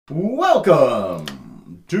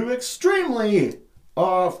Welcome to Extremely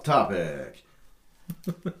Off Topic.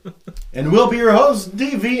 And we'll be your hosts,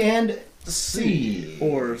 DV and C.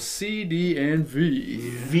 Or C, D, and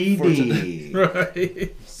V. VD.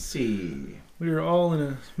 Right. C. We are all in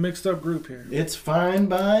a mixed up group here. It's fine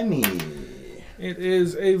by me. It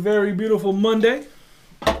is a very beautiful Monday,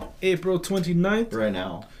 April 29th. Right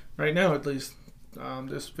now. Right now, at least.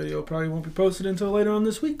 This video probably won't be posted until later on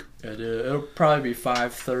this week. It'll probably be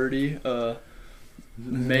 5:30,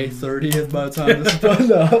 May 30th by the time this is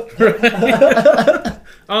done up.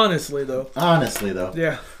 Honestly, though.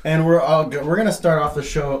 Yeah. And we're gonna start off the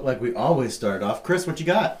show like we always start off. Chris, what you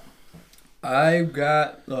got? I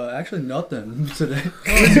got actually nothing today.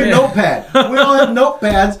 Where's your notepad? We all have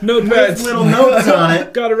notepads. With little notes on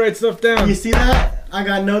it. Gotta write stuff down. You see that? I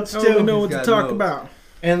got notes too. We know what to talk about.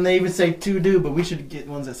 And they even say to do, but we should get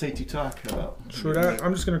ones that say to talk about. Should I?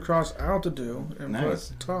 I'm just gonna cross out to do and Nice.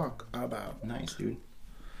 put talk about. Nice, dude.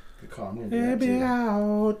 Good call. I'm gonna do Maybe that too.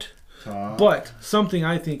 out. Talk. But something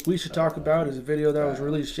I think we should talk about is a video that was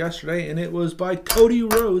released yesterday, and it was by Cody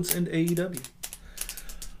Rhodes and AEW.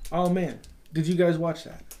 Oh man, did you guys watch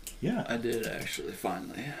that? Yeah, I did actually,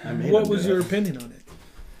 finally. What was your opinion on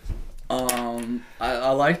it?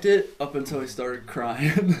 I liked it up until he started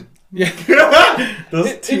crying. Yeah,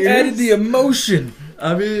 Those tears. it added the emotion.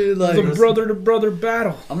 I mean, like The brother-to-brother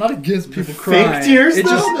battle. I'm not against people fake crying. tears, It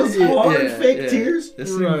though? just Those hard fake tears? It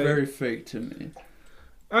seemed Right. very fake to me.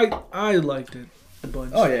 I liked it a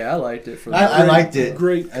bunch. Oh yeah, I liked it for I liked it.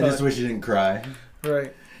 Great I just cut. wish you didn't cry.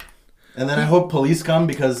 Right. And then I hope police come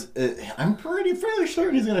because I'm fairly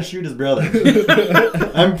sure he's gonna shoot his brother.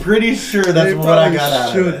 I'm pretty sure that's They what I probably got out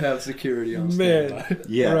of should it. have security on Man. standby.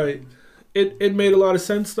 Yeah. Right. It made a lot of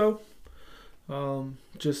sense though.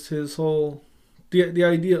 Just his whole the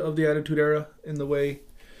idea of the Attitude Era and the way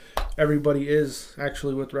everybody is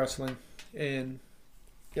actually with wrestling, and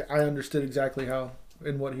yeah, I understood exactly how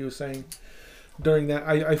and what he was saying during that.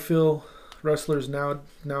 I feel wrestlers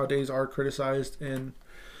nowadays are criticized and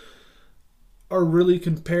are really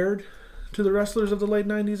compared to the wrestlers of the late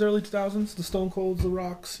 90s, early 2000s, the Stone Colds, the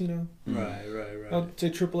Rocks, you know. Right. I'd say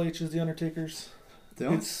Triple H's, the Undertakers. The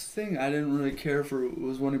only thing I didn't really care for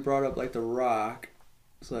was when he brought up like The Rock.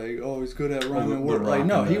 It's like, oh, he's good at rhyming The words. Rock Like,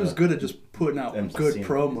 no, and he was good at just putting out good MCC.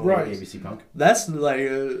 promos. Right. ABC Punk. That's like,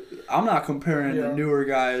 I'm not comparing Yeah. the newer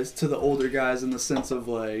guys to the older guys in the sense of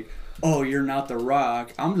like, oh, you're not The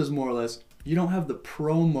Rock. I'm just more or less, you don't have the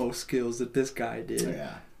promo skills that this guy did.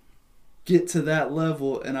 Yeah. Get to that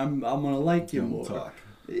level, and I'm gonna like you Don't more. talk.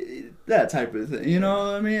 That type of thing, you know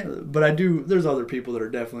what I mean? But I do. There's other people that are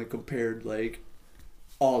definitely compared like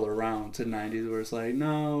all around to 90s, where it's like,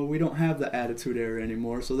 no, we don't have the Attitude Era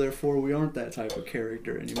anymore, so therefore we aren't that type of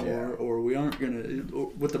character anymore, or we aren't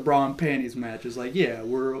gonna with the bra and panties match. It's like, yeah,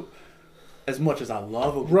 we're. As much as I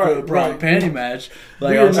love a good bra and panty match,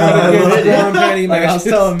 like I was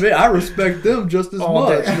telling Vinny, I respect them just as All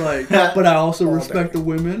much. day. Like, but I also All respect day. the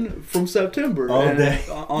women from September All and day.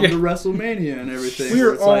 on the WrestleMania and everything. We where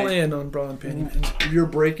were it's all like, in on bra and panty match. you're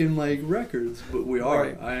breaking like records, but we are.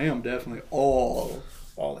 Right. I am definitely all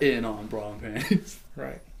in on bra and panties.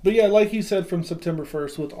 Right. But yeah, like he said, from September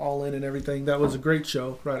 1st with All In and everything, that was a great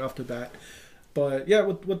show right off the bat. But yeah,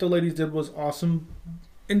 what the ladies did was awesome.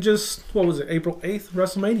 And just, what was it, April 8th,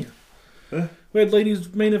 WrestleMania. We had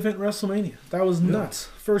ladies main event WrestleMania. That was nuts.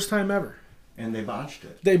 First time ever. And they botched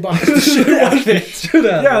it. They botched the shit out of it.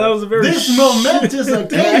 Yeah, that was a very... This momentous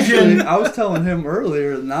occasion. I was telling him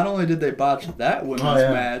earlier, not only did they botch that women's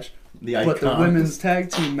match, but the women's tag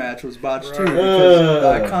team match was botched too,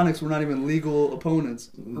 because the Iconics were not even legal opponents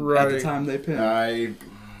at the time they pinned.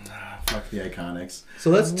 Fuck the Iconics.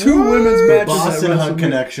 So that's two women's matches. Boss and Hug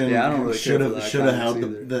Connection. Yeah, I don't really should have care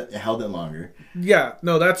held it longer. Yeah,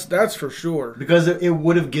 no, that's for sure. Because it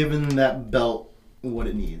would have given that belt what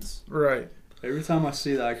it needs. Right. Every time I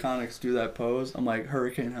see the Iconics do that pose, I'm like,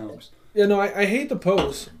 Hurricane Helms. Yeah, no, I hate the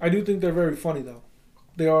pose. I do think they're very funny, though.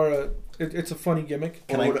 They are it's a funny gimmick.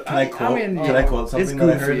 Can I quote something it's that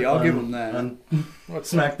I goofy. heard I'll give them that. on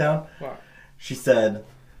What's SmackDown? Wow. She said,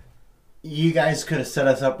 "You guys could have set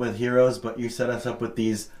us up with heroes, but you set us up with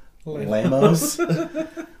these lamos."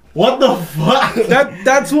 What the fuck?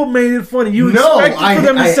 That's what made it funny. You expected for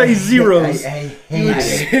them to say zeros. I hated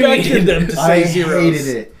it. Expected them to say zeros. I hated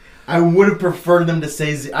it. I would have preferred them to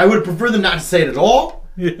say. I would prefer them not to say it at all.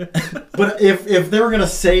 Yeah. But if they were gonna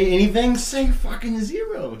say anything, say fucking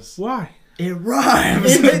zeros. Why? It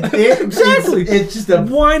rhymes. Exactly. It's just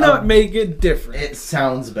why not make it different? It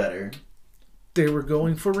sounds better. They were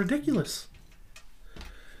going for ridiculous.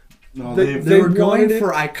 No, They were going wanted it.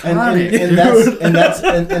 for iconic.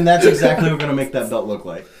 and that's exactly what we're gonna make that belt look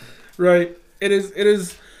like. Right. It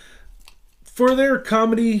is for their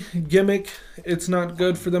comedy gimmick. It's not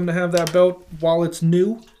good for them to have that belt while it's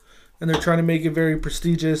new, and they're trying to make it very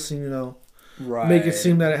prestigious and Right. make it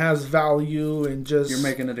seem that it has value and just. You're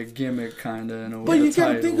making it a gimmick kind of in a way. But you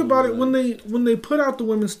gotta title, think about it like- when they put out the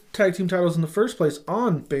women's tag team titles in the first place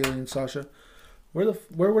on Bayley and Sasha. Where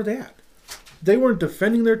were they at? They weren't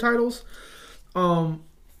defending their titles.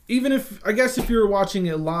 Even if I guess if you were watching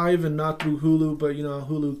it live and not through Hulu, but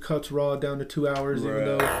Hulu cuts Raw down to 2 hours, even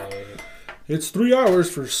though it's 3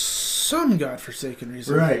 hours for some godforsaken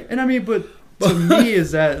reason. Right. And I mean, but to me,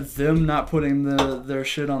 is that them not putting their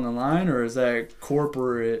shit on the line, or is that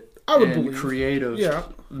corporate I would and believe. creative Yeah.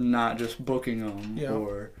 not just booking them? Yeah.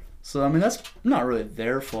 So I mean, that's not really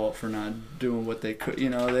their fault for not doing what they could. They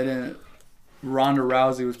didn't. Ronda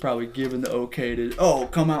Rousey was probably given the okay to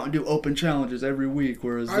come out and do open challenges every week,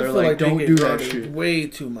 whereas I they're feel like, they don't gave do that Ronda shit. way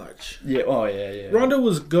too much. Yeah. Oh yeah. Ronda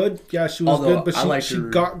was good. Yeah, she was Although, good, but I liked she her-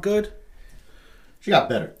 got good. She got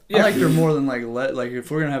better. I liked her more than like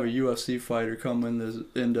if we're gonna have a UFC fighter come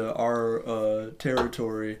into our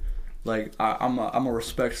territory, like I'm gonna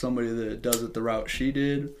respect somebody that does it the route she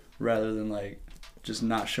did rather than like just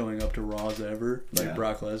not showing up to Raws ever like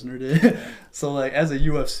Brock Lesnar did. So like as a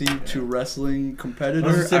UFC to wrestling competitor,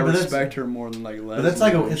 I respect her more than like Lesnar. But that's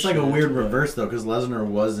like a weird reverse though, because Lesnar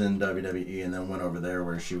was in WWE and then went over there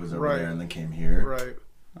where she was over there and then came here. Right.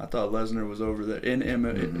 I thought Lesnar was over there in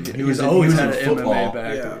MMA. He was always in had an football. MMA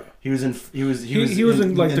background. Yeah. He was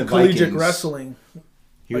in like the collegiate Vikings. wrestling.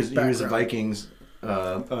 He was a background. Vikings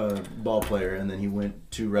ball player, and then he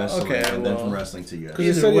went to wrestling, and then from wrestling to UFC.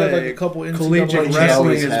 Because they said he had like a couple collegiate NCAA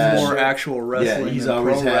wrestling is had- more actual wrestling. he's than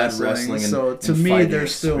always pro had wrestling and- So to and me, fighting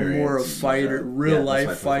there's still more of experience. real Yeah, life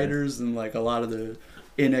that's what I thought. fighters than like a lot of the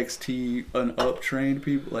NXT and up trained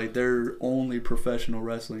people. Like they're only professional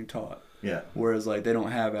wrestling taught. Yeah. Whereas like they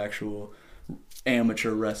don't have actual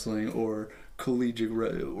amateur wrestling or collegiate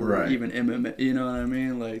or even MMA. You know what I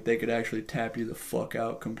mean? Like they could actually tap you the fuck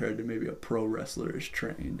out compared to maybe a pro wrestler is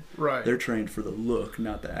trained. Right. They're trained for the look,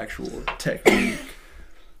 not the actual technique.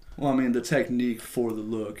 Well, I mean the technique for the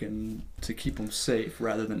look and to keep them safe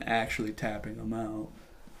rather than actually tapping them out.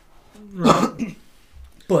 Right.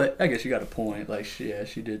 But I guess you got a point. Like she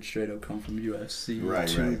did straight up come from UFC.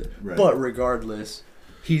 Right. But regardless,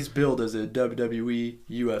 he's billed as a WWE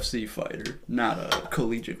UFC fighter, not a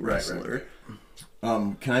collegiate wrestler.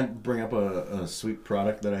 Can I bring up a sweet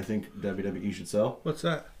product that I think WWE should sell? What's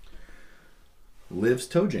that? Liv's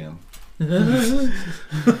Toe Jam.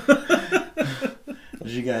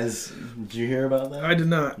 Did you hear about that? I did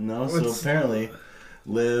not. No, so apparently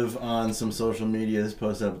Liv on some social media has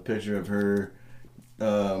posted up a picture of her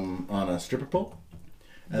on a stripper pole.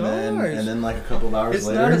 And then like a couple of hours It's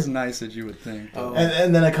later, not as nice as you would think. Though.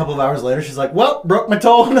 and then a couple of hours later, she's like, "Well, broke my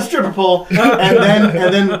toe on a stripper pole." and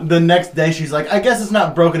then the next day, she's like, "I guess it's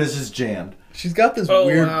not broken; it's just jammed." She's got this Oh,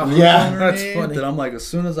 weird wow. bruise Yeah. on her That's knee funny. that I'm like, as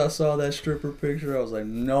soon as I saw that stripper picture, I was like,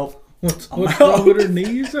 nope. What's wrong with her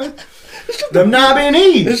knees? The knobby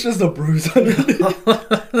knees. It's just a bruise on her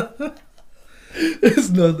knee. It's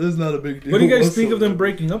not a big deal. What do you guys think of whatsoever. them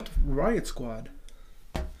breaking up Riot Squad?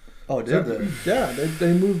 Oh, did they? Yeah,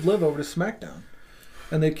 they moved Liv over to SmackDown,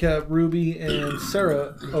 and they kept Ruby and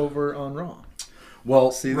Sarah over on Raw.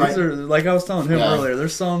 Well, See, these are like I was telling him Yeah. earlier.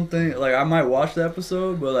 There's something like I might watch the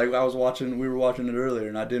episode, but like we were watching it earlier,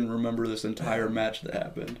 and I didn't remember this entire match that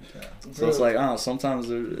happened. So it's like, sometimes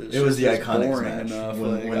it's it was the just Iconics boring match enough.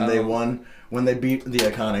 when, like, when I they don't- won, when they beat the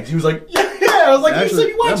Iconics. He was like, "Yeah." I was like, "You said Actually,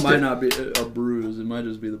 you watched that might it." not be a bruise. It might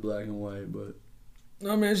just be the black and white, but.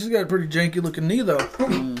 Oh man, she's got a pretty janky looking knee though.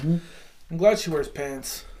 I'm glad she wears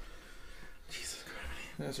pants. Jesus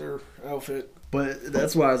Christ, that's her outfit. But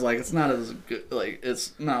that's why I was like, it's not as good. Like,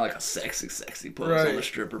 it's not like a sexy pose on the Right.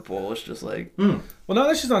 stripper pole. It's just like, Well, now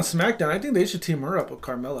that she's on SmackDown, I think they should team her up with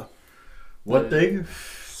Carmella. What thing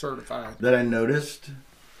Certified. that I noticed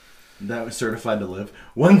that was certified to Liv.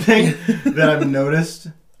 One thing that I've noticed,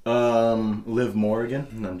 Liv Morgan.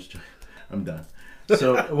 No, I'm just joking. I'm done.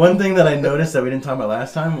 So one thing that I noticed that we didn't talk about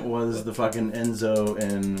last time was the fucking Enzo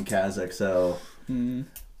and Kaz XL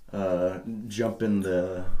jumping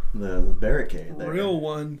the barricade there. Real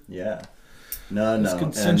one. Yeah. No. It's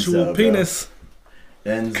consensual Enzo, penis.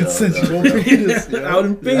 Bro. Enzo. consensual bro. penis. Yeah. Out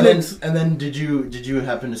in Phoenix. And then did you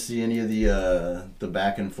happen to see any of the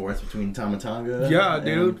back and forth between Tama Tonga? Yeah, and-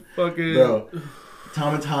 dude. Fucking. Bro,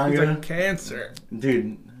 Tama It's Tonga. like cancer.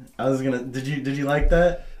 Dude, I was gonna. Did you like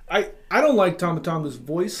that? I don't like Tama Tonga's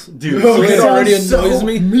voice. Dude, So he it already sounds annoys so-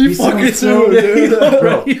 me. he fucking sounds so- too, dude. It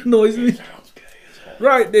already annoys me.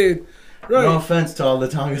 Right, dude. Right. No offense to all the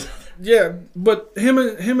Tongas. Yeah, but him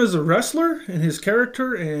as a wrestler and his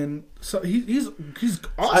character, and so he's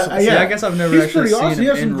awesome. I guess I've never He's actually pretty seen awesome. him He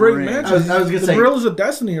has in some great ring. matches. I was gonna the say- Gorillas of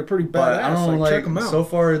Destiny are pretty But badass. I don't like, like check them out. so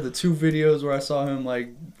far the 2 videos where I saw him like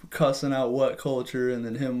cussing out What Culture and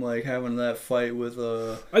then him like having that fight with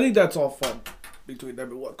I think that's all fun between them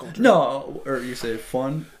and What Culture. no, or you say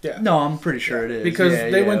fun? Yeah. No, I'm pretty sure it is because Yeah,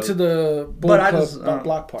 they yeah. went to the Bull But I Club just,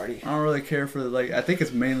 block party. I don't really care for like. I think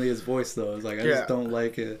it's mainly his voice though. It's like I Yeah. just don't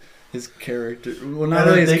like it. His character. Well, not I really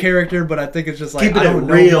don't his think- character, but I think it's just like Keep it I don't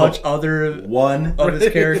know real. much other One. of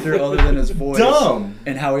his character other than his voice Dumb.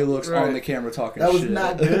 and how he looks Right. on the camera talking. That was shit.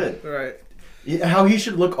 not good. Right, Yeah, how he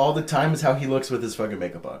should look all the time is how he looks with his fucking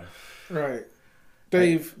makeup on. right.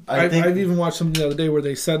 Dave, I think- I've even watched something the other day where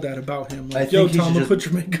they said that about him. I Like, yo, think he Tom, should put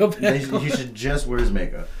your makeup He back on. should just wear his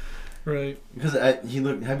makeup Right. because he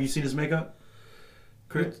look. Have you seen his makeup,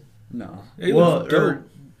 Chris? No. He Well, looks dope.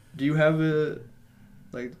 do you have it?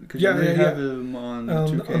 Like, cause Yeah, you may yeah, have yeah. him on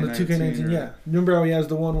On the 2K19, or- yeah. Remember how he has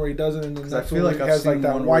the one where he doesn't, and then Because I that's feel where like he I've has seen like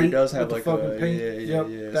that one white where he does have with like the fucking a paint. yeah. Yep,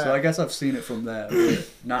 So that. I guess I've seen it from that, but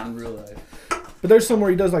not in real life. But there's some where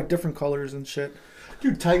he does like different colors and shit.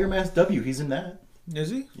 Dude, Tiger Mask W. He's in that. Is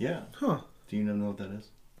he? Yeah. Huh? Do you know what that is?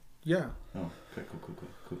 Yeah. Oh, okay,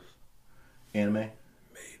 cool. Anime. Maybe.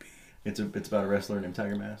 It's about a wrestler named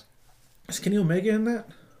Tiger Mask. Is Kenny Omega in that?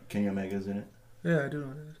 Kenny Omega's in it. Yeah, I do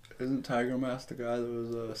know it is. Isn't Tiger Mask the guy that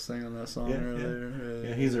was singing that song Yeah, earlier?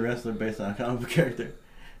 Yeah, he's a wrestler based on a comic book character.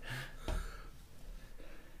 I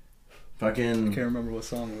Fucking. can't remember what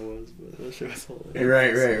song it was, but that shit was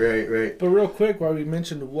hilarious. Right. But real quick, while we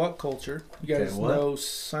mentioned What Culture, you guys Okay, what? know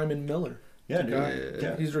Simon Miller. Yeah, dude. Guy.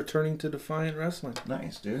 Yeah. He's returning to Defiant Wrestling.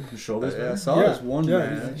 Nice, dude. His shoulders. I better? saw this one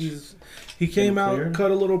match. He came out, cleared?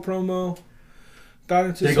 cut a little promo, got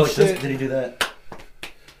into Did he some go like this? shit. Did he do that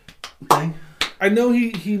thing? I know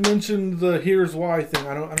he mentioned the "Here's Why" thing.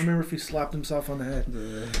 I don't remember if he slapped himself on the head,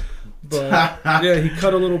 but yeah, he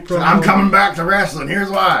cut a little promo. I'm coming back to wrestling. Here's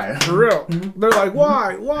why. For real. They're like,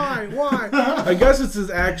 why? I guess it's his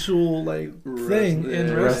actual like thing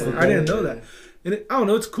in wrestling. I didn't know that. And I don't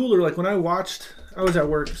know. It's cooler. Like when I watched, I was at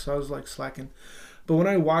work, so I was like slacking. But when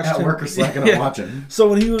I watched At him, work or slacking, Yeah. I'm watching. So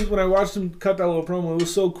when I watched him cut that little promo, it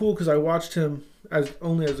was so cool because I watched him as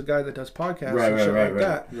a guy that does podcasts and shit like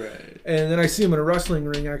that. Right. And then I see him in a wrestling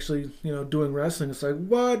ring, actually, doing wrestling. It's like,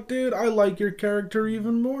 what, dude? I like your character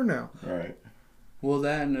even more now. Right. Well,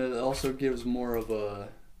 that and it also gives more of a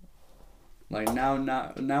like now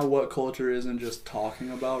What Culture isn't just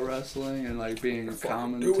talking about wrestling and like being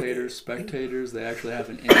commentators, spectators. They actually have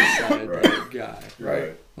an inside guy.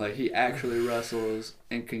 Right. Like he actually wrestles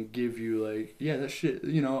and can give you like, yeah, that shit,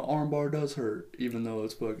 armbar does hurt, even though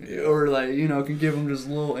it's fucking, or like, can give them just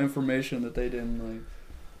little information that they didn't like.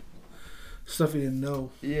 Stuff you didn't know.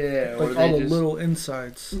 Yeah. Like all the little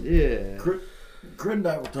insides. Yeah. Grit and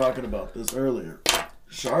I were talking about this earlier.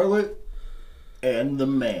 Charlotte and the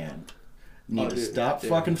man need to stop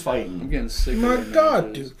fucking I'm fighting. getting sick My of their God,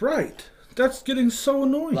 matches. dude, right. That's getting so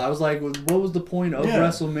annoying. I was like, what was the point of Yeah.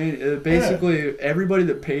 WrestleMania? Basically, everybody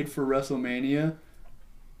that paid for WrestleMania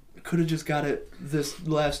could have just got it this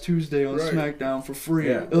last Tuesday on Right. SmackDown for free.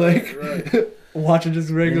 Yeah. Like, Right. watching just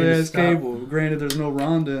regular They need to ass stop. cable. Granted, there's no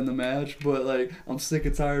Ronda in the match, but like, I'm sick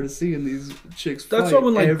and tired of seeing these chicks fight. That's why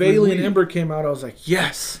when like every Bailey week. and Ember came out, I was like,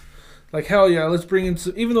 yes. Like hell yeah, let's bring in.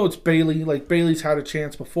 Even though it's Bailey, like Bailey's had a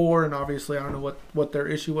chance before, and obviously I don't know what their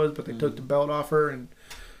issue was, but they took the belt off her, and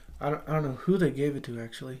I don't know who they gave it to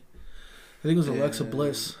actually. I think it was Alexa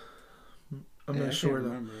Bliss. I'm Yeah, not I sure can't though.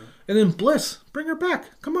 remember. And then Bliss, bring her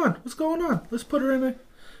back. Come on, what's going on? Let's put her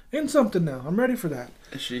in something now. I'm ready for that.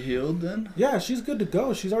 Is she healed then? Yeah, she's good to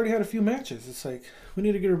go. She's already had a few matches. It's like we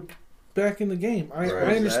need to get her back in the game. I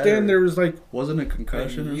Right. understand there was like Wasn't it a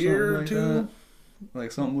concussion a or year something or like two. that?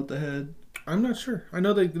 Like something with the head? I'm not sure. I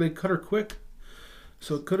know they cut her quick,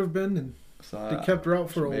 so it could have been, and So they kept her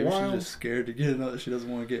out for a maybe while. she's just scared to get another. She doesn't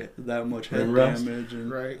want to get that much head And rust. damage.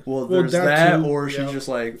 And, Right. Well, Well, there's that that, too, or she's yeah. just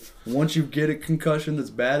like, once you get a concussion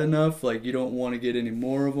that's bad enough, like you don't want to get any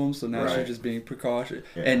more of them. So now Right. she's just being precautious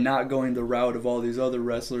Yeah. and not going the route of all these other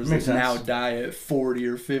wrestlers Makes that now sense. die at 40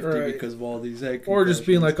 or 50 Right. because of all these head Or just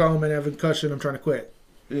being concussions. like, "Oh man, I have a concussion. I'm trying to quit."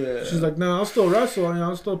 yeah. She's like, "No, I'll still wrestle.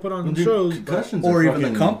 I'll still put on some Dude, shows." but- concussions or are even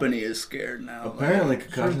fucking, the company is scared now. Apparently, Like,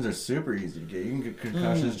 concussions are super easy to get. You can get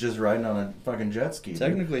concussions just riding on a fucking jet ski. dude.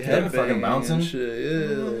 technically Yeah, head fucking bouncing. and shit.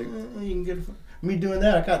 Yeah. Like, You can get me doing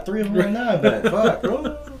that. I got 3 of them right now. I bet. Fuck.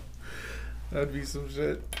 Oh. That'd be some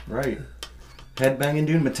shit. Right. Headbanging,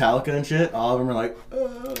 dude. Metallica and shit. All of them are like.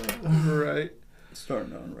 Right.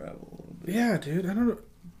 starting to unravel a little bit. Yeah, dude. I don't know.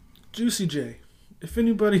 Juicy J. If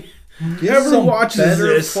anybody Get some watches better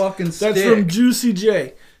this. fucking That's stick. from Juicy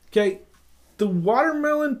J. Okay, the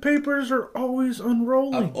watermelon papers are always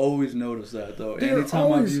unrolling. I've always noticed that though. They're Anytime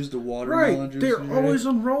always- I've used a watermelon Right, juice, they're always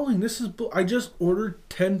unrolling. This is I just ordered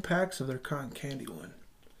 10 packs of their cotton candy one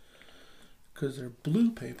because they're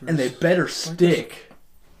blue papers. and they better stick.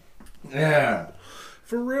 Yeah.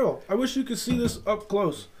 For real. I wish you could see this up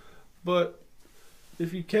close, but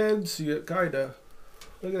if you can see it, kinda.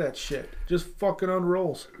 Look at that shit. Just fucking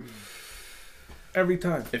unrolls. Every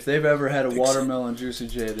time. If they've ever had a watermelon Juicy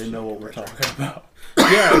J, they know what we're talking about.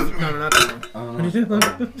 Yeah. No, not that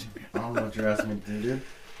one. I don't know what you're asking me to do, dude.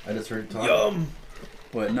 I just heard you talk. Yum.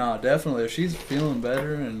 But nah, definitely, if she's feeling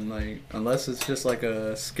better and like, unless it's just like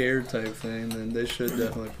a scared type thing, then they should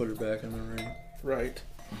definitely put her back in the ring. Right.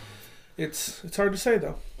 It's hard to say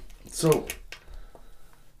though. So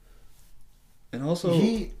And also,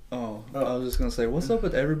 I was just gonna say, what's up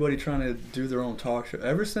with everybody trying to do their own talk show?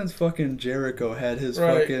 Ever since fucking Jericho had his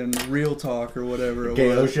Right. fucking Real Talk or whatever it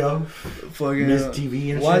KO was, show, fucking Miss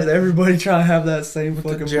TV and why shit. is everybody trying to have that same With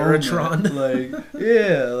the fucking Jeritron. moment? Like,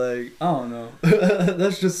 yeah, like I don't know.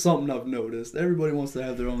 That's just something I've noticed. Everybody wants to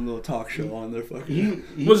have their own little talk show on their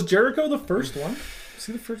fucking. Was Jericho the first one? Was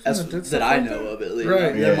he the first one That's that did that stuff I like know of at least.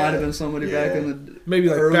 Right. There Yeah. might have been somebody back Yeah. in the Maybe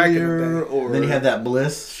like back in the earlier, day. or Then he had that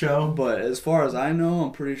Bliss show. But as far as I know,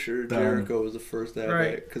 I'm pretty sure Done. Jericho was the first to have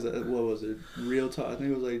Right. that. Because what was it? Real Talk. I think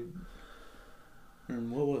it was like.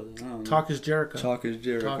 What was it? I don't know. Talk is Jericho. Talk is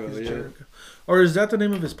Jericho. Talk is yeah. Jericho. Or is that the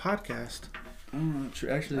name of his podcast? I'm not sure.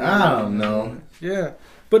 Actually, I don't know. Yeah.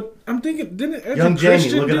 But I'm thinking, didn't Edge Young and Jamie,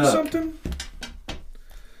 Christian look it do up. something?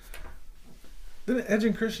 Didn't Edge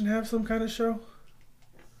and Christian have some kind of show?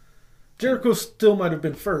 Jericho still might have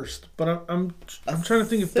been first, but I'm trying to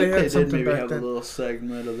think if they had did something maybe back have then. a little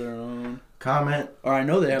segment of their own. Comment. Or I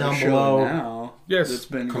know they have Down a show below. now. Yes. That's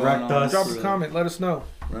been Correct going on us. Drop for- a comment, let us know.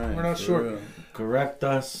 Right, We're not for sure. real. Correct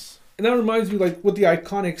us. And that reminds me, like with the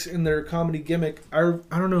Iconics in their comedy gimmick, I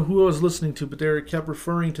don't know who I was listening to, but they kept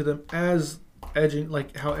referring to them as Edge,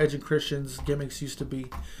 like how Edge and Christian's gimmicks used to be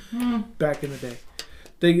back in the day.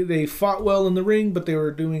 They fought well in the ring, but they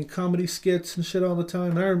were doing comedy skits and shit all the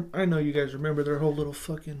time. I know you guys remember their whole little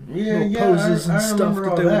fucking little poses and I stuff remember that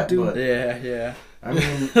all they that, would do. but- Yeah, yeah. I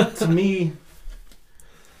mean, to me,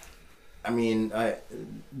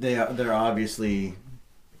 they're obviously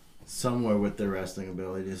somewhere with their wrestling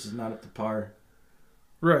ability. This is not up to par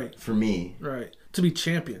Right, for me. right. To be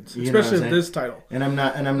champions, You know what I'm especially saying? of this title. And I'm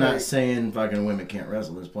not Right. saying fucking women can't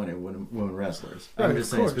wrestle. There's plenty of women wrestlers. Right, I'm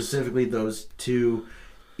just of saying course. specifically those two,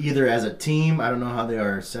 either as a team. I don't know how they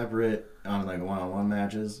are separate on like one-on-one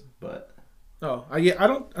matches, but Oh, I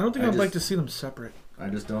don't think I I'd like just- to see them separate. I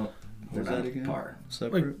just don't. They're Was not that up to again? par.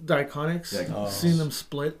 Separate. Like the Iconics, Yeah. Oh. seeing them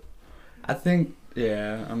split. I think,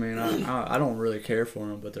 yeah. I mean, I don't really care for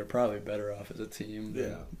them, but they're probably better off as a team.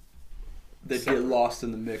 Yeah. They'd get lost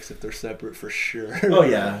in the mix if they're separate for sure. Oh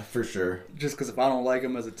yeah, for sure. Just because if I don't like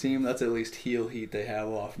them as a team, that's at least heel heat they have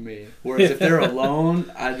off me. Whereas if they're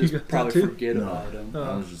alone, I You just got probably that too? forget No. about them. Oh.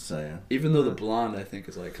 I was just saying. Even though the blonde, I think,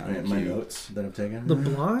 is like kind of My cute. notes that I'm taking. The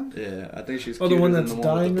blonde? Yeah, I think she's Oh, the cuter one than that's the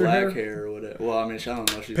one with the dyeing her black hair? hair or whatever. Well, I mean, I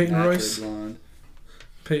don't know if she's Peyton naturally Royce? blonde.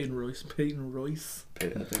 Peyton Royce. I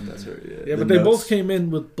think that's her. Yeah. Yeah, The but they notes- both came in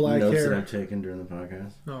with black notes that hair. I've taken during the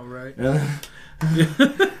podcast. Oh, right.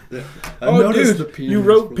 I Oh, noticed dude, the penis. you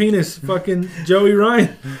wrote penis. Fucking Joey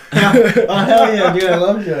Ryan. Oh hell yeah, dude! I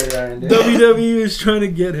love Joey Ryan. Dude. WWE is trying to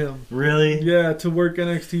get him. Really? Yeah, to work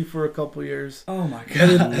NXT for a couple years. Oh my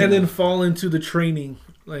god. And then fall into the training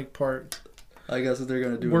like part. I guess that they're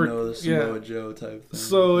gonna do Work- another yeah. Samoa Joe type thing.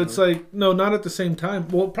 So it's like, no, not at the same time.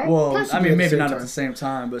 Well, probably. well, I possibly mean, at the maybe same not time. at the same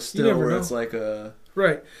time, but still, never where know. it's like a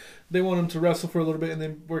Right. They want him to wrestle for a little bit and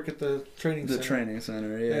then work at the training the center. training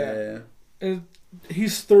center. Yeah, Yeah. yeah. And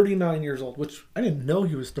he's 39 years old, which I didn't know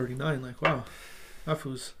he was 39. Like, wow. That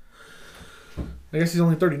fool's... I guess he's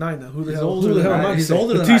only 39 now. Who the He's hell? older Who the than hell I- am I? he's saying?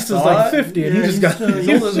 older than I Batista's thought. like 50, and he Yeah, just he's got. still- He's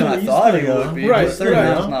older than I He's thought he still would young. be. Right, but 39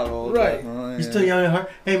 right. is not old. Right. definitely, He's yeah. still young at heart.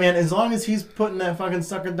 Hey man, as long as he's putting that fucking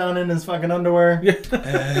sucker down in his fucking underwear,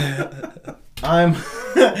 I'm.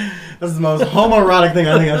 That's the most homoerotic thing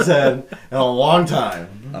I think I've said in a long time.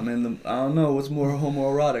 I mean, I don't know what's more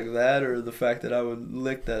homoerotic, that or the fact that I would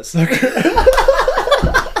lick that sucker.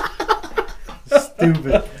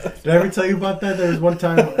 Stupid. Did I ever tell you about that? There was one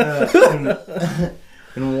time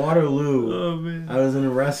in Waterloo. Oh, man. I was in a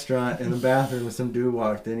restaurant in the bathroom and some dude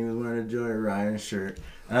walked in. He was wearing a Joey Ryan shirt.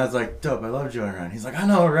 And I was like, dope, I love Joey Ryan. He's like, I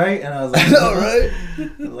know, right? And I was like, I know, right?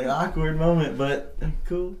 It was like awkward moment, but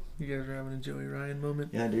cool. You guys are having a Joey Ryan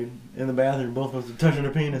moment. Yeah, dude. In the bathroom, both of us are touching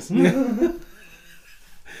her penis.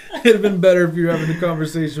 It'd have been better if you were having the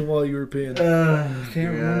conversation while you were peeing. I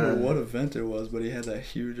can't remember what event it was, but he had that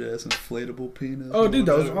huge ass inflatable penis. Oh, dude,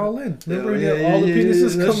 that was all in. Remember he had all the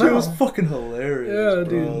penises that come shit out? was fucking hilarious. Yeah, bro.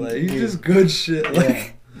 dude. Like, he's just good shit.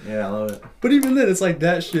 Like, Yeah, I love it. but even then, it's like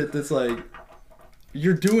that shit that's like,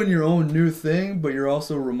 you're doing your own new thing, but you're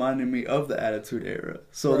also reminding me of the Attitude Era.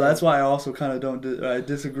 So Right. that's why I also kind of I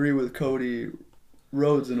disagree with Cody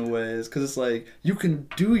Rhodes in a way, is because it's like, you can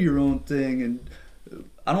do your own thing, and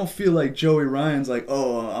I don't feel like Joey Ryan's like,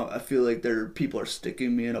 oh, I feel like people are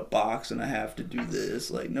sticking me in a box and I have to do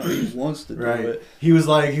this. Like, no, he wants to do Right. it. He was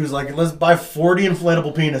like, let's buy 40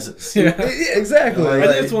 inflatable penises. Yeah. Yeah, exactly. Like- I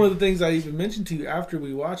think it's one of the things I even mentioned to you after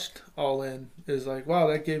we watched All In is like, wow,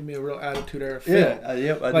 that gave me a real Attitude Era feel. Yeah,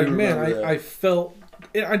 yep, I like, do man, remember that. I felt.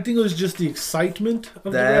 I think it was just the excitement of the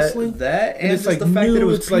that wrestling. and it's just like the fact that it new,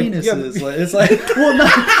 was it's like- penises. yeah. Like, it's like, well,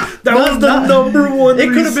 not, That was the number one It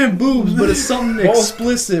could have reason. been boobs, but it's something Well,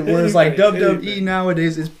 explicit. Whereas like anything, WWE anything.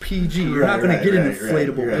 nowadays is PG. You're not Right, gonna get an right,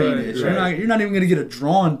 inflatable right, penis. right. You're not even gonna get a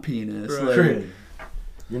drawn penis. Right. Like, True.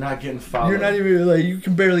 You're not getting followed. you're not even like, you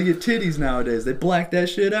can barely get titties nowadays. They black that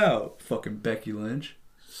shit out. Fucking Becky Lynch.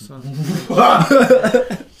 Son,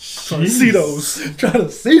 Jeez. see those. Trying to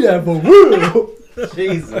see that for real.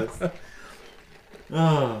 Jesus.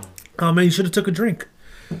 Oh. Oh man, you should have took a drink.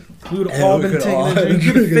 We would have Yeah, all we been could taking all a have drink.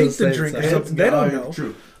 You been could have faked gonna the say drink or something. something. They don't No, know.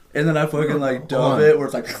 True. And then I fucking like Hold dub on. it where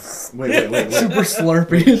it's like Wait. super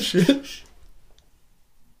slurpy and shit.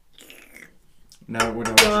 Now what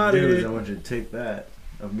I want Got you to do it. is I want you to take that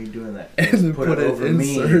of me doing that And then put it over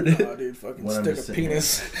insert me. it. Oh, dude, fucking When I'm stick just a sitting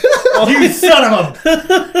penis. You son of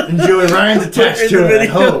a! And Joey Ryan's attached in to the it. I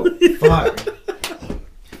video. hope. Fuck.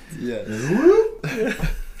 Yeah.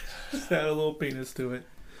 Had a little penis to it.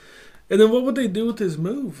 And then what would they do with his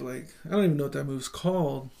move? Like, I don't even know what that move's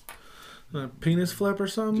called. A penis flip or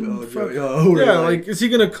something? Fuck. Yeah, like, is he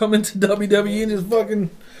gonna come into WWE and just fucking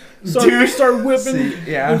Dude. start whipping?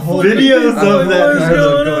 See, yeah, I and hope flipping? Videos I'm of like, that what is never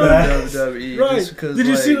going go on? back. WWE. Right. Just 'cause, Did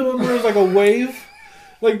you see the like, one where it was like a wave?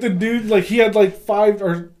 Like the dude, like he had like 5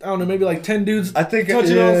 or I don't know, maybe like 10 dudes I think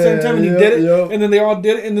touching it all at the same time, and he yeah, did it, yeah. and then they all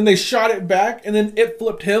did it, and then they shot it back, and then it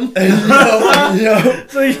flipped him. Yo.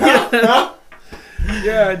 So yeah,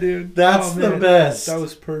 yeah, dude, That's Oh, the man. best. That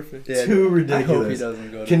was perfect. Yeah, Too I hope he ridiculous.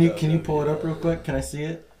 doesn't go to Can you WWE. pull it up real quick? Can I see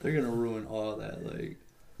it? They're gonna ruin all that. Like,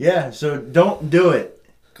 Yeah. So don't do it.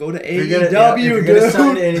 go to If AEW, if you're gonna dude.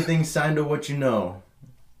 sign to anything, sign to what you know.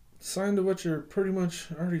 Sign to what you're pretty much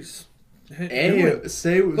already doing. Hey,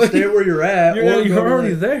 stay where you're at. You're, or you're go to,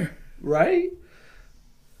 already like, there. right?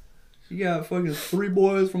 You got fucking 3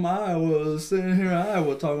 boys from Iowa sitting here in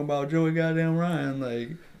Iowa talking about Joey goddamn Ryan.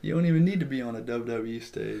 Like, you don't even need to be on a WWE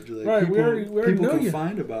stage. Like, Right, we people, already people know can you.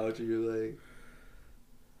 find about you. Like,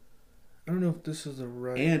 I don't know if this is the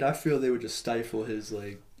right. and I feel they would just stifle his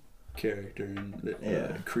like character and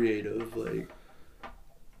Yeah. creative. Like,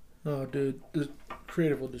 Oh, dude, the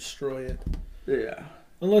creative will destroy it. yeah.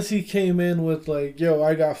 Unless he came in with like, yo,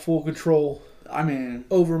 I got full control I mean,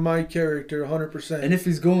 over my character, 100%. and if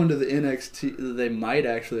he's going to the NXT, they might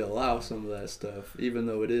actually allow some of that stuff, even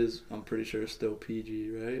though it is, I'm pretty sure, still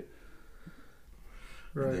PG, right?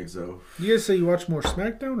 I right. think so. You guys say you watch more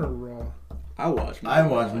SmackDown or Raw? I watch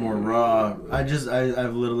more Raw.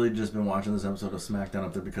 I've literally just been watching this episode of SmackDown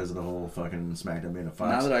up there because of the whole fucking SmackDown being a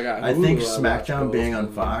Fox. Now that I got I Hulu, think watch SmackDown both being on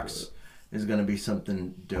of them, Fox is gonna be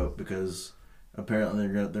something dope because apparently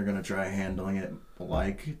they're gonna try handling it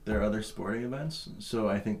like their other sporting events. So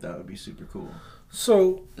I think that would be super cool.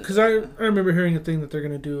 So, because I remember hearing a thing that they're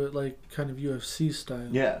going to do it like kind of UFC style.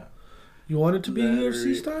 Yeah, You want it to be Very-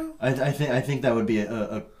 UFC style? I think that would be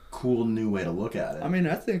a cool new way to look at it. I mean,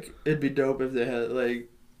 I think it'd be dope if they had like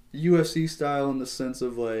UFC style in the sense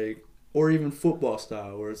of like, or even football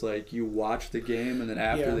style, where it's like you watch the game and then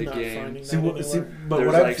after the game, but there's what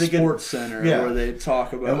I'm like thinking, Sports Center yeah. where they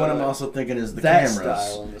talk about. and what I'm also thinking is the that cameras.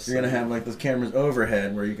 style in the You're gonna center. have like those cameras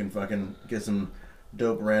overhead where you can fucking get some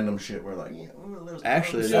dope random shit where like there's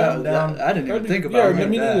Actually, Yeah, that I didn't even That'd be- think about yeah, it like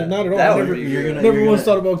me that. neither, not at all. That Never- would be you're good. gonna- Never once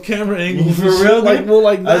thought about camera angles. For and shit. real, Like, dude? well,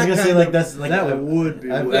 like I was that gonna say kind like of- that's like that would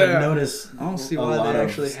be. I've Yeah. noticed I don't see a why lot they of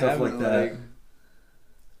actually stuff haven't like that. like.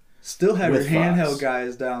 Still have your With handheld Fox.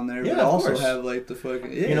 guys down there, Yeah, but of also course. have like the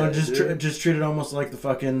fucking You know, just dude. just treat it almost like the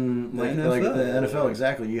fucking The like NFL. the NFL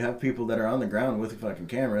exactly. You have people that are on the ground with fucking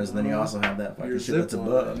cameras, and then you Uh-huh. also have that fucking Your shit that's zip line,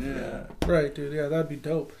 above. yeah. Yeah. Right, dude. Yeah, that'd be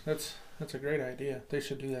dope. That's a great idea. They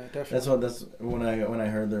should do that, definitely. That's when I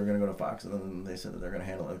heard they were gonna go to Fox, and then they said that they're gonna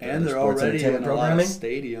handle it. With And their they're sports already in entertainment a lot of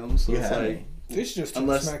programming. stadiums, so You it's had like me. They should just turn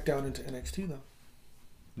Unless- SmackDown into NXT though.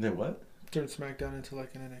 They what? turn SmackDown into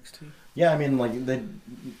like an NXT. Yeah, I mean,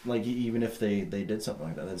 even if they did something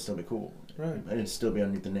like that, that'd still be cool. Right. It'd still be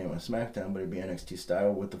underneath the name of SmackDown, but it'd be NXT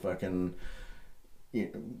style with the fucking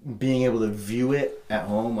being able to view it at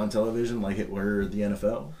home on television like it were the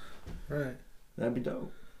NFL. Right. That'd be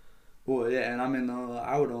dope. Well, yeah, and I mean,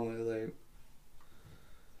 I would only like.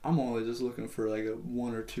 I'm only just looking for like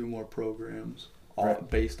one or two more programs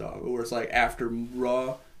based off where it's like after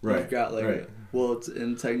Raw. Right. You've got like, right.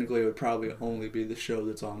 And technically it would probably only be the show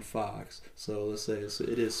that's on Fox. So let's say it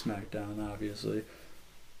is SmackDown, obviously.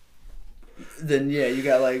 Then yeah, you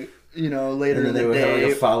got like, later in the they would day, have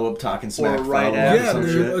like a follow-up Talking Smack or right follow-up after. or some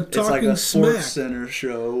Yeah, shit. It's like a Smack. Sports Center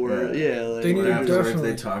show where like They need to Afterwards,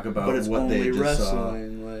 definitely- they talk about but it's what they only just saw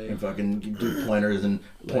wrestling. Like, and fucking do pointers and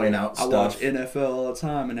point out I stuff. watch NFL all the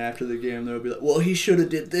time, and after the game, they'll be like, "Well, he should have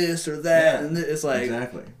did this or that," Yeah, and it's like,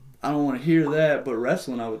 exactly. I don't want to hear that, but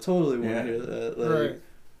wrestling, I would totally want to Yeah. hear that. Like, Right.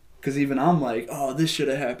 because even I'm like, oh, this should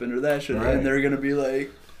have happened or that should have, Right. and they're gonna be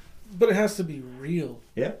like, But it has to be real.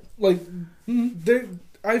 Yeah. Like,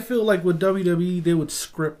 I feel like with WWE, they would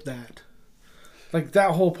script that. Like,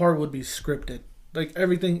 that whole part would be scripted. Like,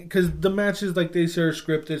 everything, because the matches, like they say, are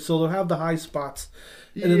scripted, so they'll have the high spots,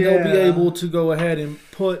 and then they'll be able to go ahead and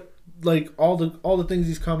put, like, all the things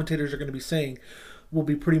these commentators are going to be saying will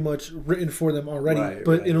be pretty much written for them already, Right,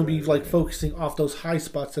 but right, it'll be, right, like, right. focusing off those high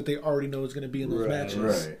spots that they already know is going to be in those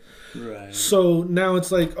matches. Right. So now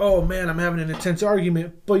it's like, oh man, I'm having an intense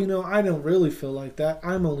argument, but I don't really feel like that.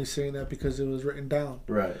 I'm only saying that because it was written down.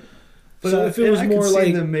 Right. So if it was more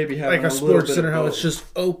like maybe a Sports Center, how it's just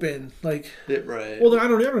open, like right. Well, I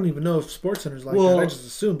don't even know if Sports Center's like that. I just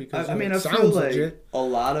assume because I mean, it I sounds feel like legit. a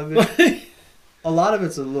lot of it. A lot of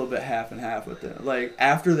it's a little bit half and half with them. Like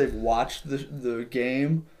after they've watched the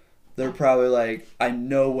game, they're probably like, I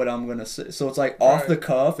know what I'm gonna say. So it's like off the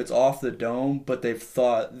cuff, it's off the dome, but they've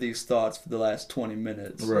thought these thoughts for the last 20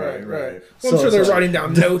 minutes. Right. Well, So I'm sure it's they're like- writing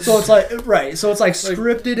down notes. So it's like So it's like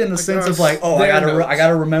scripted in the sense of like, oh, I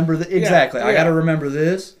gotta remember exactly. I gotta remember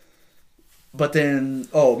this. But then,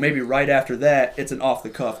 maybe right after that, it's an off the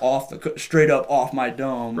cuff, straight up off my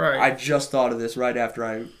dome. Right. I just thought of this right after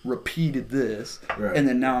I repeated this, Right. and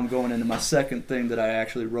then now I'm going into my second thing that I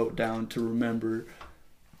actually wrote down to remember.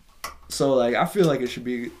 So like, I feel like it should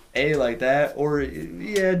be like that, or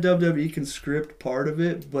WWE can script part of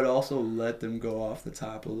it, but also let them go off the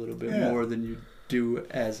top a little bit more than you do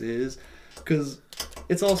as is, because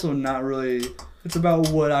it's also not really. It's about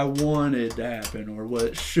what I wanted to happen or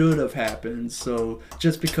what should have happened. So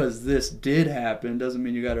just because this did happen doesn't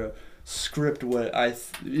mean you gotta script what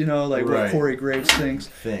what Corey Graves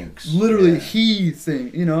thinks. Literally, he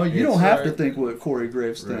thinks. You don't have to think what Corey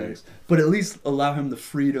Graves thinks, but at least allow him the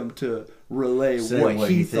freedom to relay what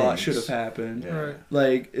he thought should have happened. Yeah. Right.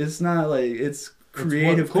 Like it's not like it's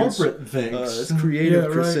creative corporate things. it's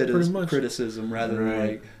creative pretty much. criticism rather than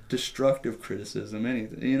like destructive criticism.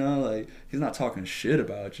 Anything, like he's not talking shit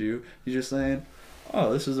about you. He's just saying,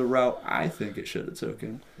 "Oh, this is a route I think it should have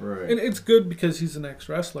taken." Right. And it's good because he's an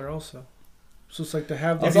ex-wrestler also. So it's like to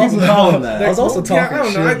have I was that. also call him that. I was also talking I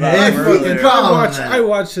don't shit know. about him earlier. I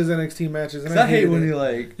watched his NXT matches, and I hate hated when it. you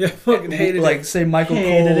like, Yeah, fucking hated like it. say Michael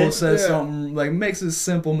Hated Cole it. says Yeah. something like makes a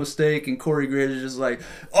simple mistake, and Corey Graves is just like,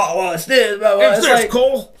 "Oh, well, it's this." Blah, blah. It's this, like,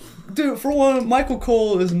 Cole. dude. For one, Michael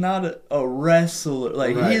Cole is not a wrestler.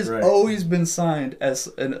 Like he has always been signed as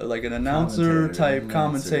an announcer type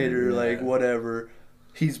commentator, like whatever.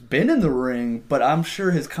 He's been in the ring, but I'm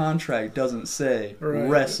sure his contract doesn't say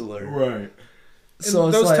wrestler. Right. So And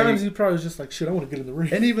it's those like, times he probably was just like, shit, I want to get in the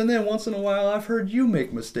ring. and even then, once in a while, I've heard you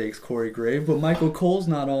make mistakes, Corey Graves, but Michael Cole's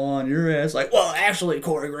not all on your ass. Like, well, actually,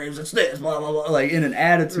 Corey Graves, it's this, blah, blah, blah. Like, in an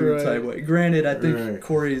attitude type way. Granted, I think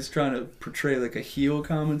Corey is trying to portray, like, a heel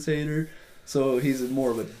commentator, so he's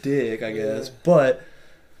more of a dick, I guess. But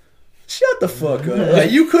shut the fuck up.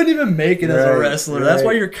 Like, you couldn't even make it as a wrestler. That's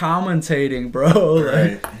why you're commentating, bro.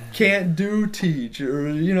 Like, can't do teach,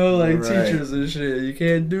 or, teachers and shit. You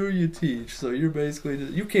can't do, you teach. So you're basically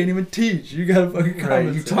just, you can't even teach. You gotta fucking commentate.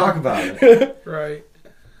 Right, you talk about it. Right.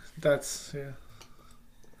 That's,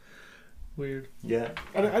 weird. Yeah.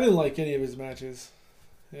 I didn't like any of his matches.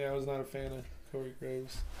 Yeah, I was not a fan of Corey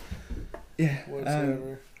Graves. Yeah.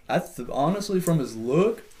 Whatsoever. Honestly, from his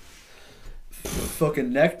look,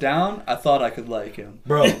 fucking neck down, I thought I could like him.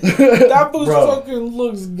 Bro. That boost fucking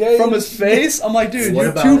looks gay. From his face, I'm like, dude,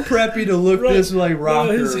 you're too preppy to look this like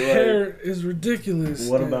rocker. His like, hair is ridiculous.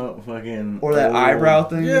 What dude. about fucking... or that eyebrow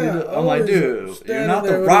thing. Yeah, I'm like, dude, you're standing not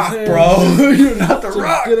there the with Rock, his bro. hands. You're not the Just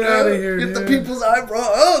Rock. get outta dude. here, Get the dude. people's eyebrow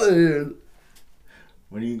out of here.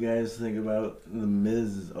 What do you guys think about the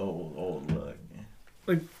Miz's old look?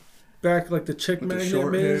 back like the chick With the magnet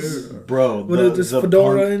short Miz. hair. Bro, With this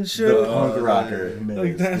fedora and shit. The punk Oh, rocker yeah. Miz,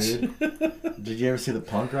 Like that dude. Did you ever see the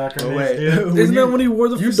punk rocker Oh, Miz, wait. dude? Isn't that when he wore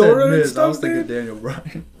the You said fedora and Miz, I stuff, was thinking dude? Daniel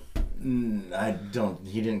Bryan. I don't.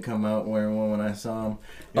 He didn't come out wearing one when I saw him.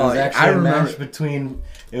 It Oh, was yeah, actually I a remember. match between.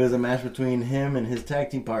 It was a match between him and his tag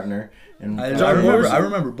team partner. And I John remember. Morrison? I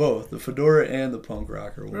remember both the fedora and the punk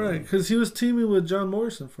rocker one. Right, because he was teaming with John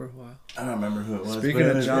Morrison for a while. I don't remember who it was. Speaking but it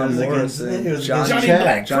of was, John it was Morrison, against, it was Johnny against Black.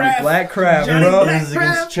 Chad. Johnny Blackcraft, Johnny bro. It was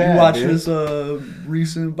against Chad. You watch dude. this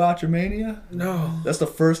recent Botchamania? No. That's the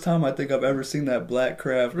first time I think I've ever seen that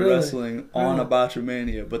Blackcraft Really? wrestling on Really? a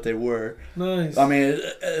Botchamania, but they were. Nice. I mean,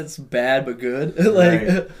 it's bad but good. like, Right.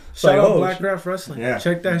 it's Shout like, out oh, Blackcraft Wrestling. Yeah.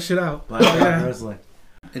 Check that shit out. Black Yeah. Wrestling.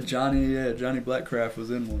 and Johnny Blackcraft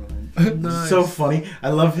was in one of them. Nice. So funny. I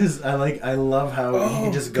love his. I love how he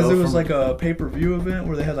can just go. Because it was from, like a pay-per-view event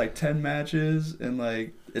where they had like 10 matches and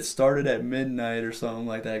like it started at midnight or something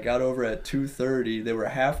like that. It got over at 2:30. They were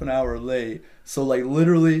half an hour late. So like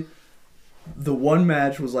literally the one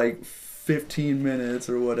match was like 15 minutes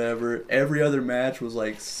or whatever. Every other match was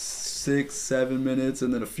like 6-7 minutes,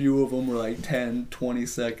 and then a few of them were like 10-20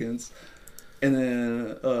 seconds. And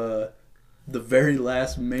then the very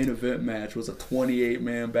last main event match was a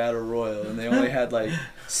 28-man battle royal, and they only had like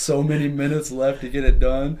so many minutes left to get it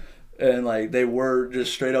done, and like they were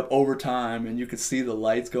just straight up overtime, and you could see the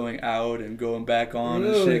lights going out and going back on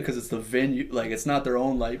and Really? shit, because it's the venue, like it's not their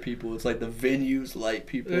own light people, it's like the venue's light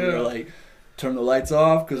people. Yeah. They're like, turn the lights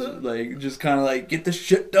off, because like just kind of like get this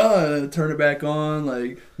shit done and turn it back on.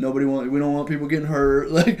 Like we don't want people getting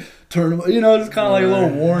hurt. Like turn them, just kind of like a little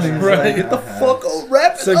warning. Right. Like, get the fuck up,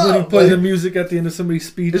 wrap It's it like when you up. play Like, the music at the end of somebody's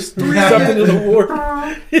speech. It's three Something to the war.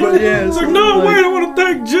 But yeah, It's so like, no, like- wait, I want to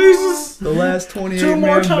thank Jesus. the last Two more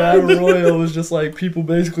 28-man times. battle royal was just like people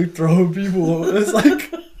basically throwing people. It's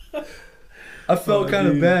like I felt Oh, kind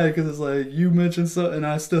of dude. bad because it's like you mentioned something, and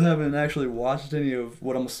I still haven't actually watched any of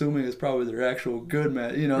what I'm assuming is probably their actual good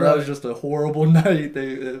match. That was Right. just a horrible night.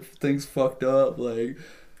 Things fucked up. Like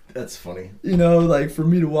That's funny. like for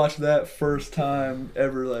me to watch that first time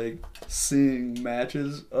ever, like seeing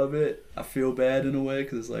matches of it, I feel bad in a way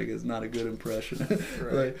because it's not a good impression.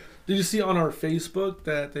 like, Did you see on our Facebook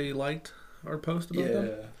that they liked our post about yeah. them?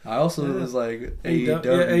 I also Yeah. was like AEW.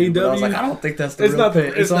 AEW. Yeah, But I was like, AEW. I don't think that's the It's real not the-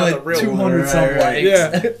 page. it's only not the like real 200 one. some Right, right.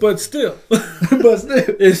 likes. Yeah, but still, but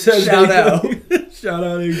still, it says Shout AEW. Shout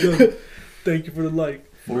out AEW. Thank you for the like.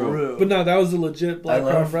 for Bro. real. But no, that was the legit I Blackcraft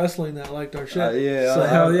love- Wrestling that liked our shit. Yeah, So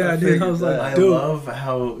hell yeah, dude. I figured was like, that. I dude. love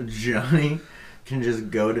how Johnny can just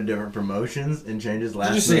go to different promotions and change his last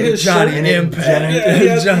Did you see name. his Johnny shirt? And it Impact. gener- Yeah, he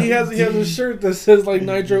has John- a shirt that says like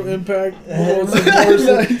Nitro Impact. Morrison.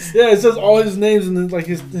 Yeah, it says all his names, and then like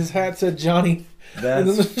his hat said Johnny, and then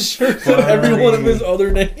That's the shirt said every one of his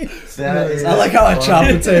other names. that is I like how I chopped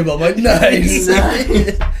the funny. table. I'm like, nice.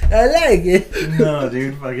 I like it. No,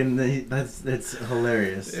 dude, fucking that's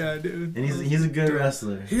hilarious. Yeah, dude. And he's a good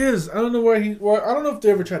wrestler. He is. I don't know where he. Well, I don't know if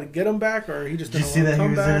they ever tried to get him back or he just Did you didn't see want that to he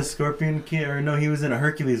come was in a back. Scorpion King? Or no, he was in a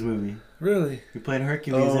Hercules movie. Really? He played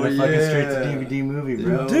Hercules Oh, in a fucking yeah. straight to DVD movie,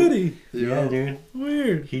 bro. Did he? Yeah, dude.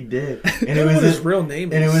 Weird. He did. I And don't it know was what his in, real name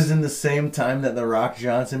is. and it was in the same time that the Rock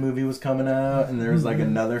Johnson movie was coming out, and there was like Mhm.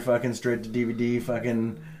 another fucking straight to DVD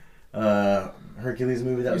fucking Hercules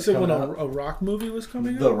movie that You was said when coming a out. Rock movie was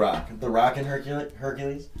coming The out. Rock and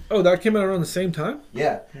Hercules. Oh, that came out around the same time.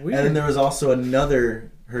 Yeah. Weird. And then there was also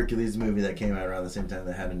another Hercules movie that came out around the same time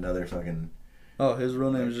that had another fucking. Oh, his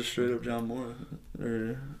real name is just straight up John Moore.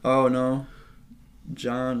 Oh no,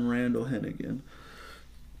 John Randall Hennigan.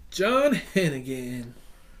 John Hennigan.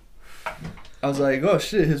 I was like, oh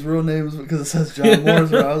shit, his real name is because it says John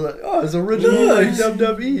Moore's. I was like, oh, his original Nice. like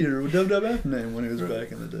WWE or WWF name when he was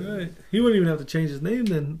back in the day. Right. He wouldn't even have to change his name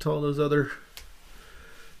then to all those other.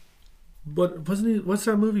 But wasn't he? What's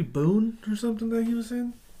that movie, Boone or something that he was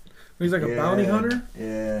in? Where he's like a bounty hunter.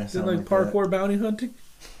 Yeah. Did Something like that. parkour bounty hunting?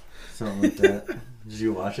 Something like that. Did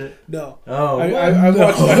you watch it? No. Oh, I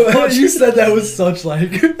watched. I watched You said that was such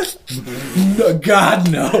like, no,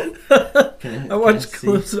 God no. I watched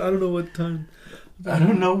clips. I don't know what time. I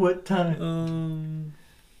don't know what time.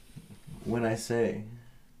 When I say.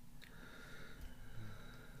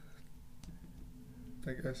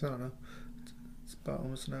 I guess I don't know. It's about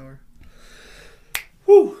almost an hour.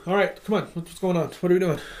 Whew. All right, come on. What's going on? What are we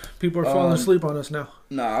doing? People are falling asleep on us now.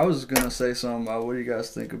 Nah, I was gonna say something about what do you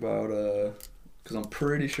guys think about because I'm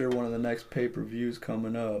pretty sure one of the next pay-per-views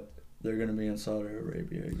coming up, they're gonna be in Saudi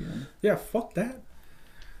Arabia again. Yeah, fuck that.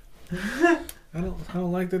 I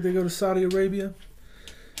don't like that they go to Saudi Arabia.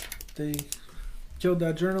 They killed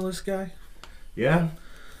that journalist guy, Yeah.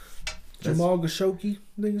 Jamal Khashoggi,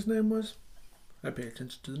 I think his name was. I pay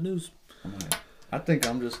attention to the news. I'm like, I think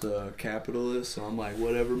I'm just a capitalist, so I'm like,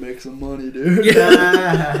 whatever makes some money, dude.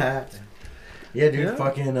 Yeah, dude. Yeah.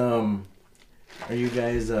 Fucking are you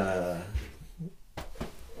guys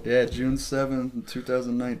Yeah, June 7th,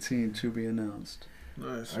 2019, to be announced.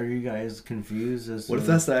 Nice. Are you guys confused as What to if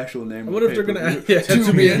that's the actual name of What the if they're gonna pay-per-view?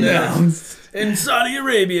 To be announced. in Saudi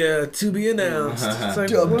Arabia to be announced? It's like,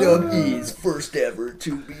 WWE's first ever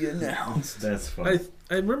to be announced. That's funny.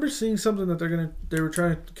 I remember seeing something that they were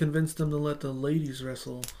trying to convince them to let the ladies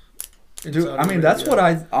wrestle. in Dude, Saudi I mean, that's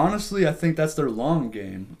Arabia. what I think that's their long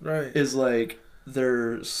game. Right. Is like,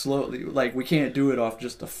 they're slowly, like, we can't do it off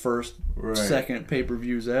just the first, Right. second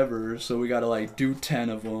pay-per-views ever, so we gotta, like, do 10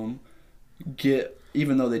 of them,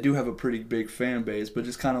 even though they do have a pretty big fan base, but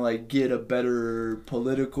just kind of like get a better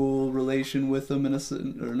political relation with them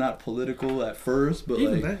or not political at first, but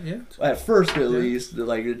Even like that, yeah. at first at Yeah. least,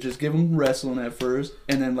 like just give them wrestling at first,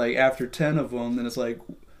 and then like after 10 of them, then it's like,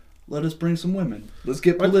 let us bring some women. Let's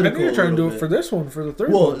get I political. think they're trying to do a it little for bit. this one, for the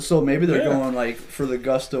third Well, one. so maybe they're Yeah. going like for the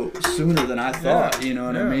gusto sooner than I thought. Yeah. You know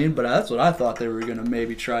what I Yeah. mean? But that's what I thought they were gonna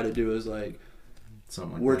maybe try to do is like.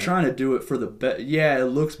 Something like We're that. trying to do it for the best. Yeah, it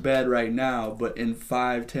looks bad right now, but in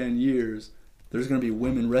 5-10 years, there's gonna be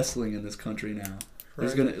women wrestling in this country now.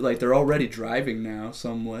 There's Right. gonna they're already driving now,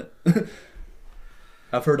 somewhat.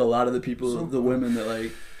 I've heard a lot of the people, the women that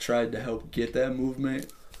like tried to help get that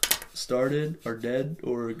movement started are dead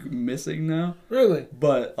or missing now. Really?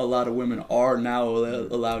 But a lot of women are now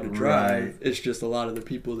allowed to drive. Right. It's just a lot of the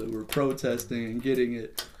people that were protesting and getting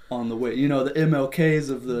it on the way. You know, the MLKs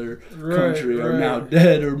of their country are now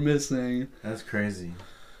dead or missing. That's crazy.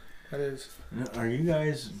 That is. Are you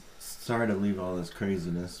guys? Sorry to leave all this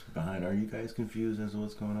craziness behind. Are you guys confused as to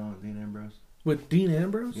what's going on with Dean Ambrose? With Dean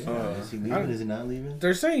Ambrose? Yeah. Is he I leaving? don't- Is he not leaving?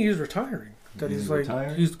 They're saying he's retiring. That He's he's like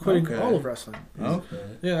retired? he's quitting Okay. all of wrestling. Okay.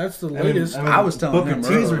 Yeah, that's the I mean- latest. I was telling Booker him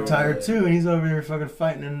T's earlier. retired too, and he's over here fucking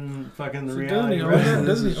fighting in fucking the So reality. doesn't he own that? wrestling.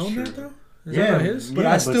 Doesn't he This is own that true. though? Is Yeah, that not his? But Yeah,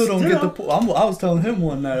 I but still don't get the. still- I was telling him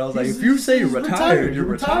one night. I was like, He's- if you say you're he's retired, you're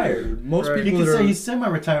retired. retired. Most Right. You people can that say are. he's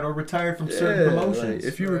semi-retired or retired from certain promotions. Like,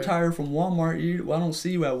 if you Right. retire from Walmart, I don't see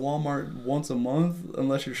you at Walmart once a month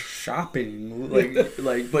unless you're shopping.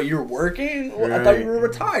 Like, but you're working. Well, I thought you were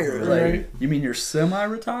retired. Right. Like, you mean you're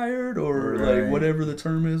semi-retired or Right. like whatever the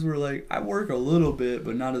term is? Where like I work a little bit,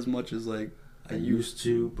 but not as much as like I used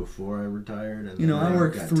to before I retired. And You know, then I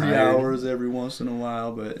work got 3 tired. hours every once in a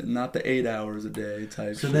while, but not the 8 hours a day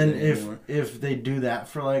type. So shit then, anymore. if they do that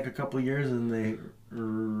for like a couple of years and they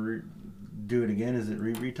do it again, is it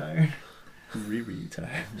retired?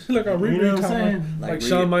 retire, Look, I'll You know what I'm retire. saying? Like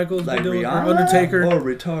Shawn Michaels like been doing, or Rihanna? Undertaker. or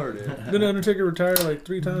retarded. Didn't Undertaker retire like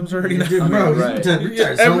 3 times already? now? Dude, I mean, bro, right. he's Yeah,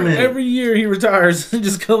 retired so every, many. every year he retires and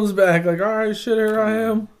just comes back like, all right, shit, here I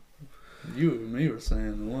am. You and me were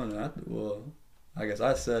saying the one. I guess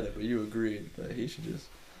I said it, but you agreed that he should just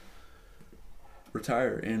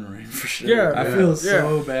retire in ring for sure. Yeah, I man. feel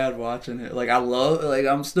so bad watching it. Like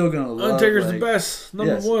I'm still gonna love. Undertaker's like, the best,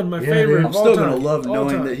 number yes. one, my Yeah, favorite. dude. I'm of all still gonna time. love All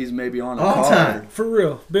knowing time. that he's maybe on a All card. time. For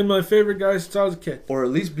real, been my favorite guy since I was a kid. Or at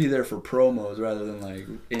least be there for promos rather than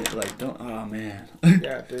don't. Oh man,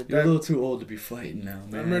 Yeah, dude. you're a that- little too old to be fighting now,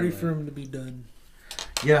 man. I'm ready Like, for him to be done.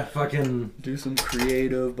 Yeah, fucking. do some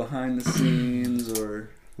creative behind the scenes or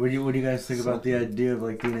What do you guys think about the idea of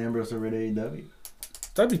like Dean Ambrose over at AEW?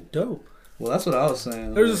 That'd be dope. well, that's what I was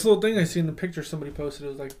saying. There's this little thing I seen in the picture somebody posted. It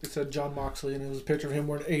was like, it said John Moxley, and it was a picture of him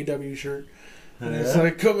wearing an AEW shirt. And it's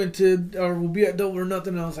like, coming to, or we'll be at Double or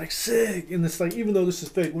Nothing. And I was like, sick. And it's like, even though this is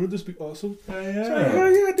fake, wouldn't this be awesome? It's like, oh,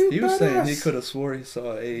 yeah, dude. He was saying he badass. could have swore he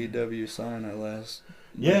saw AEW sign at last.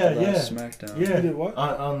 Yeah, the last yeah. SmackDown. Yeah, He did what?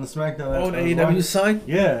 on the SmackDown. Oh, an I was AEW watching- sign?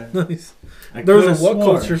 Yeah, Nice. I There was could've a What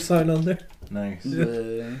sworn. Culture sign on there. Nice.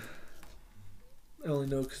 Yeah. I only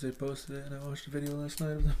know because they posted it, and I watched a video last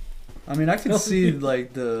night of them. I mean, I can see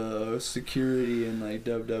like the security and like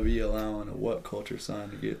WWE allowing a What Culture sign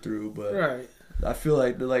to get through, but Right. I feel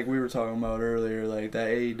like we were talking about earlier, like that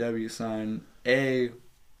AEW sign.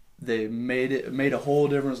 They made a whole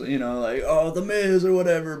difference, you know, like the Miz or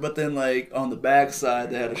whatever. But then like on the back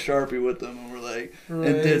side, they had a Sharpie with them and were like and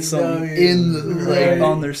did something in the, Right. like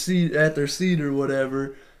on their seat at their seat or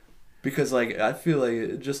whatever. Because like I feel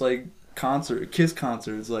like just like Kiss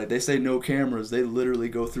concerts, like they say no cameras, they literally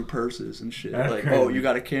go through purses and shit. That's Like, crazy. oh, you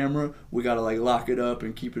got a camera? We gotta like lock it up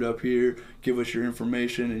and keep it up here. Give us your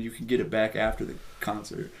information, and you can get it back after the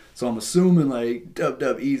concert. So I'm assuming like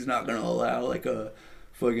WWE's not gonna allow like a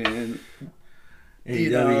fucking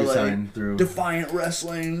AEW sign through. Defiant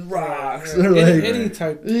Wrestling rocks. Yeah. They're like, Any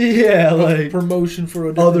type yeah, of like promotion for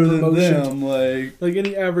a different other than promotion. them, like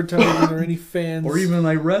Any advertising or any fans. or even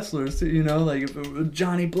like wrestlers too, like if it was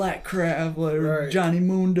Johnny Blackcraft, like or Right. Johnny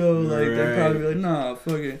Mundo, like they'd Right. probably be like, nah,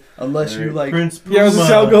 fuck it. Unless you like Prince Puma. Yeah, I was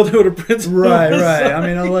just how go to a Prince. right. I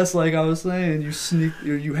mean, unless like I was saying, you sneak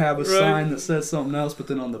or you have a Right. sign that says something else, but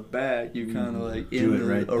then on the back you kind of like Do in it the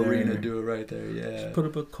right arena there. do it right there. Yeah. Put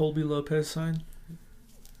up a Colby Lopez sign.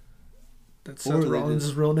 That's Or Seth they Rollins'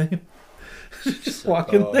 just- real name. Just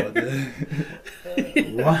walking Oh, there.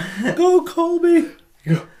 What? Go Colby.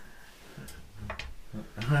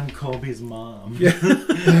 I'm Colby's mom.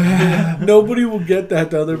 Yeah. Nobody will get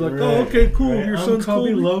that though. They're like, oh, okay, cool. Right. Your I'm son's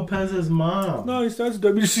Colby Colby. Lopez's mom. Nice. That's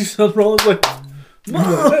WC Seth Rollins. Like,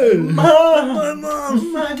 Mom, my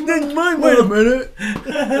mom. my Wait a minute,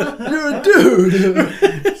 you're a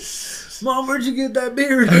dude. Mom, where'd you get that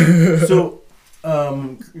beard? So,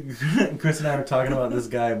 Chris and I were talking about this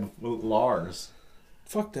guy Lars.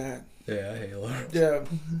 Fuck that. Yeah, Halo. Yeah,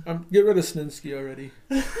 get rid of Sninsky already.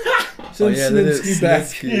 Oh, Send yeah, that is Sninsky back.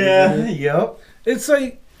 Sninsky. Yeah, yep, It's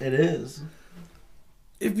like it is.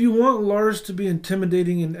 if you want Lars to be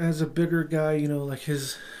intimidating and as a bigger guy, like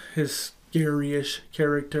his scary-ish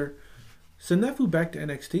character, send that fool back to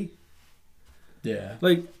NXT. Yeah,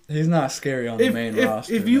 Like he's not scary on the main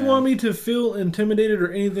roster. if you man. want me to feel intimidated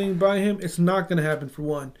or anything by him, it's not going to happen for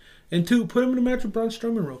one. And two, put him in a match with Braun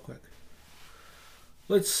Strowman real quick.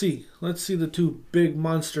 Let's see the two big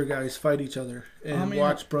monster guys fight each other and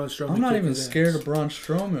watch Braun Strowman. I'm not kick even his scared ass. of Braun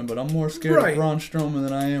Strowman, but I'm more scared Right. of Braun Strowman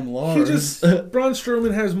than I am He Lars. just Braun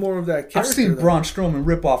Strowman has more of that character. I've seen though. Braun Strowman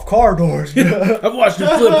rip off car doors. I've watched him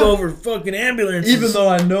flip over fucking ambulances. Even though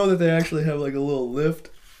I know that they actually have like a little lift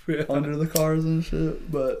Yeah. under the cars and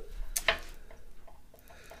shit, but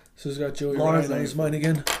So he's got Joey Lars Ryan on ain't- his mind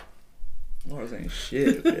again. Lars ain't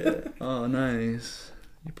shit. Yeah. Oh, nice.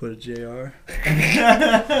 You put a JR.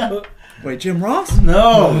 Wait, Jim Ross?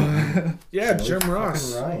 No. Yeah, Joey Jim fucking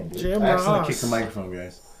Ross. Ryan, dude. Jim I accidentally Ross. kicked the microphone,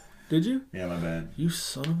 guys. Did you? Yeah, my bad. You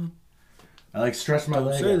son of a... I stretched my Don't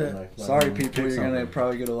leg. say out that. and, like, Sorry, kicked people. You're gonna something.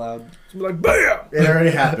 probably get a loud. Be like, BAM! It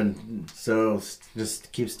already happened. So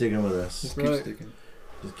just keep sticking with us. Just Right. keep sticking.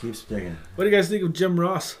 Just keep sticking. What do you guys think of Jim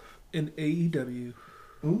Ross in AEW?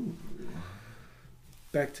 Ooh.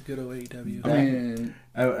 Back to good old AEW. I mean,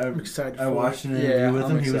 I'm excited for I watched an it. interview Yeah, with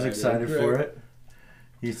I'm him. He was excited. excited for Right. it.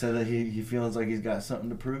 He said that he feels like he's got something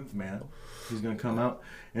to prove, man. He's gonna come out,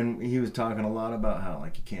 and he was talking a lot about how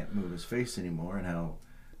like he can't move his face anymore, and how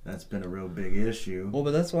that's been a real big issue. well,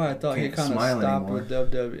 but that's why I thought he Can't kind of smile stopped anymore. with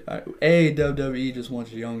WWE. WWE just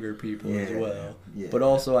wants younger people as well. Yeah. But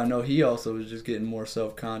also, I know he also was just getting more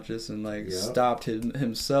self-conscious and like Yep. stopped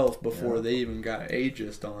himself before Yep. they even got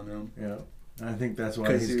ageist on him. Yeah. I think that's why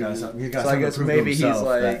 'Cause he's he got was- something. He's got so I something guess to prove maybe to he's himself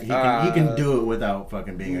like, that he can do it without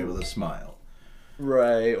fucking being able to smile,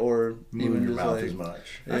 Right, or move even your just mouth like. as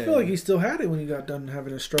much. I feel like he still had it when he got done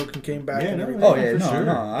having a stroke and came back Yeah, and no, everything. Oh yeah, for no, sure.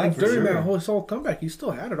 no. Like, For during sure. that whole comeback, he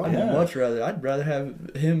still had it all. I'd Yeah. I'd rather have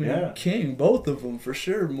him and Yeah. King, both of them for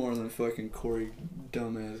sure, more than fucking Corey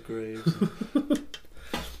dumbass Graves.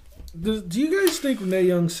 Do you guys think Renee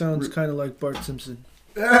Young sounds kind of like Bart Simpson?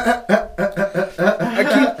 I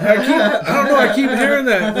keep hearing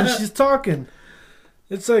that when she's talking.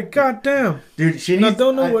 It's like, God damn. Dude, she And I needs.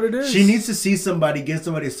 don't know what it is. She needs to see somebody give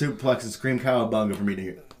somebody a suplex and scream cowabunga for me to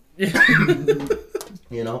hear.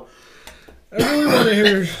 You know? I really want to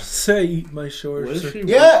hear her say "eat my shorts." What is or- she?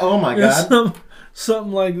 Yeah. Oh my Yeah, god.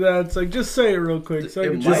 something like that. It's like, just say it real quick. So I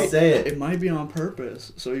can might- just say it. It might be on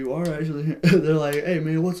purpose. So you are actually. They're like, hey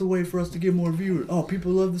man, what's a way for us to get more viewers? Oh,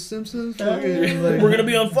 people love The Simpsons. Fucking, like, we're gonna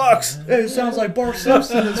be on Fox. Hey, it sounds like Bart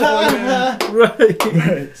Simpson is fucking. Right.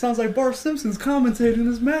 Right. Sounds like Bart Simpson's commentating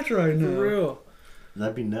this match right now. For real.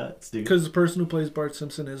 That'd be nuts, dude. Because the person who plays Bart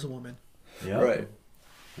Simpson is a woman. Yep. Right.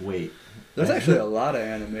 Wait. There's actually a lot of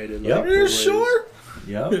animated. Yep. Like, Are you boys. sure?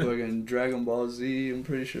 Yep. Fucking Dragon Ball Z. I'm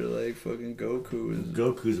pretty sure like fucking Goku is,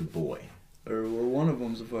 Goku's a boy. or one of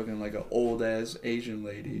them's a fucking like an old ass Asian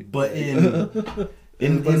lady. But in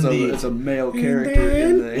It's a male character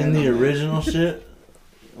in the original shit,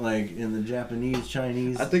 like in the Japanese,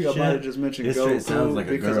 Chinese, I think I shit, might have just mentioned it straight Goku sounds like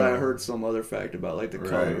a because girl. I heard some other fact about like the Right.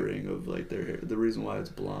 coloring of like their hair. The reason why it's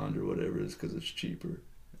blonde or whatever is because it's cheaper.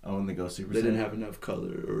 Oh, and they go Super They didn't Saiyan? have enough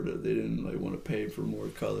color, or they didn't like want to pay for more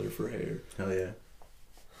color for hair. Hell yeah.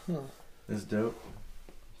 Huh. That's dope.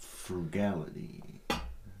 Frugality.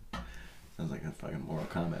 Sounds like a fucking Mortal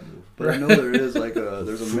Kombat move. But I know there is like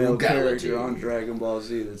there's a male Frugality. character on Dragon Ball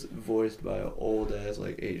Z that's voiced by an old ass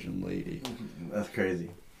like Asian lady. That's crazy.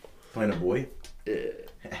 Playing a boy? Yeah.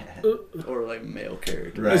 Or like male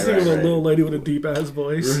character. I was thinking of a right. little lady with a deep ass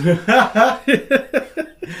voice. I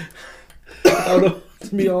don't know.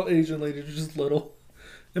 To me, all Asian ladies are just little.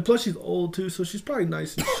 And plus, she's old too, so she's probably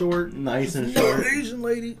nice and short. Nice and short. Asian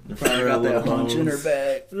lady. Probably got that hunch in her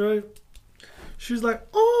back. Right? She's like,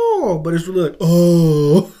 oh, but it's really like,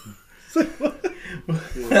 oh.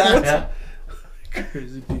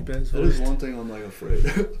 Crazy deep ass That is voice. one thing I'm like afraid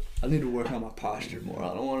of. I need to work on my posture more.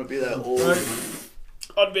 I don't want to be that old. Right.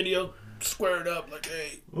 On video, squared up like,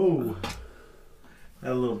 hey. Ooh.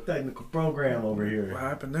 That little technical program over What here.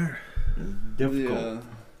 happened there? Difficult. Yeah.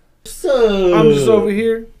 So I'm just over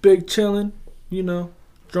here, big chilling, you know,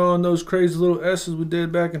 drawing those crazy little S's we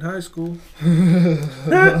did back in high school.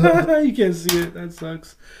 You can't see it. That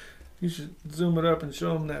sucks. You should zoom it up and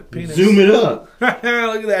show them that penis. Zoom it up. Look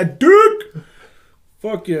at that dick.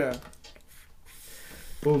 Fuck yeah.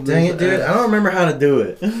 Dang it, dude. I don't remember how to do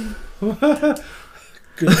it.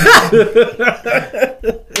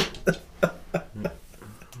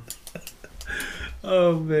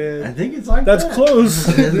 Oh I man, think it's like that's that. close.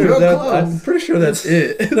 It's Dude, real I'm close. pretty sure that's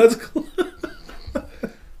it. That's close.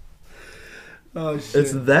 Oh shit.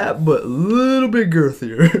 It's that, but a little bit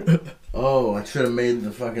girthier. Oh, I should have made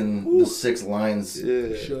the fucking the 6 lines.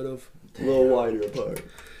 Yeah. Should have. A little wider apart.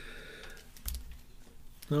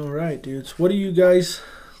 All right, dudes. What do you guys?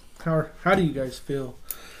 How do you guys feel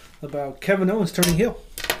about Kevin Owens turning heel?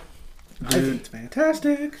 I think Dude, it's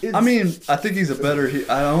fantastic. I mean, I think he's a better.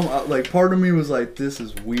 Like, part of me was like, this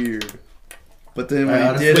is weird. But then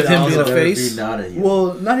when he did With it, him I was being a like, face? Not a heel.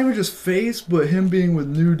 well, not even just face, but him being with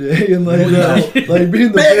New Day and like, Well, yeah. like being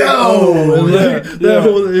the Big big O! and like, Yeah. that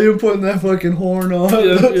whole, him putting that fucking horn on.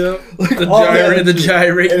 Yeah. Like, The all that the shit.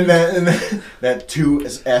 gyrate. and that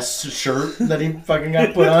 2S shirt that he fucking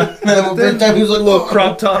got put on. First time he was like, Little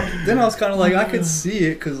crop top. Then I was kind of like, I could see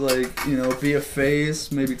it, because, like, you know, be a face,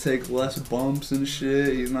 maybe take less bumps and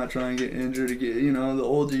shit. He's not trying to get injured. You know, the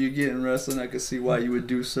older you get in wrestling, I could see why you would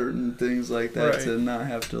do certain things like that Right. to not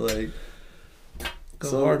have to, like...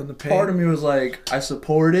 Go hard in the paint. Part of me was like, I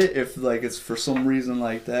support it if, like, it's for some reason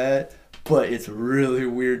like that, but it's really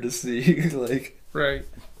weird to see. Like, Right.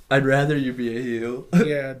 I'd rather you be a heel.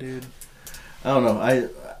 Yeah, dude. I don't know.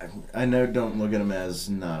 I know. Don't look at him as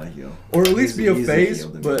not a heel, Or at least be a He's face, heel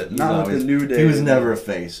to me. but He's not with always- the New Day. He was never a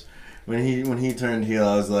face. When he turned heel,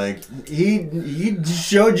 I was like, he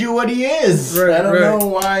showed you what he is. Right, I don't right. know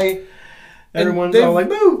why And everyone's they've- all like,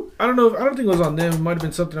 boo. I don't know. I don't think it was on them. It might have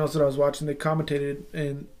been something else that I was watching. They commentated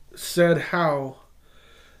and said how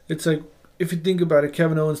it's like, if you think about it,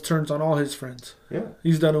 Kevin Owens turns on all his friends. Yeah.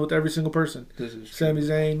 He's done it with every single person. This is Sami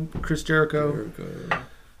Zayn, Chris Jericho, Jericho.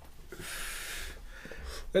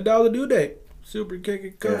 and now the New Day. Super kick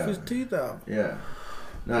and cuff Yeah. his teeth out. Yeah.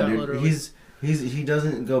 No, Not dude. literally. He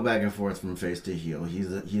doesn't go back and forth from face to heel.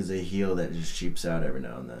 He's a heel that just cheaps out every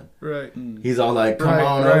now and then. Right. Mm. He's all like, "Come Right,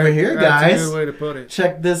 on right. over here, That's guys. a good way to put it.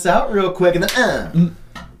 Check this out real quick," and then,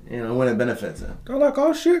 you know, when it benefits him. They're like,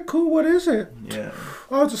 oh shit, cool, what is it? Yeah.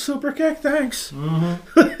 Oh, it's a super kick, thanks.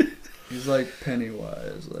 Mm-hmm. He's like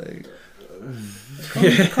Pennywise, like...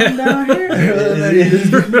 Come down here.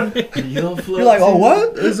 Heel float You're like, oh, too.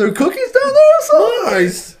 what? Is there cookies down there or something?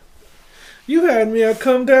 Nice. You had me at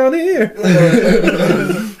come down here.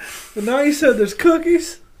 But now you said there's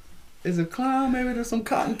cookies. Is it clown? Maybe there's some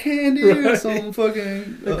cotton candy or Right. some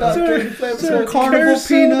fucking cotton candy flavor some some carnival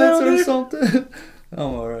carousel peanuts down or there? something. I'm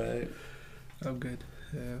alright. I'm good.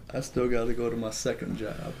 Yeah. I still got to go to my second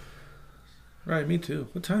job. Right, me too.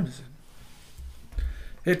 What time is it?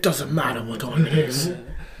 It doesn't matter what time it is.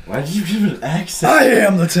 Why did you give it an accent? I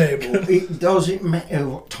am the table. It doesn't matter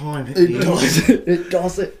what time it It is. doesn't. It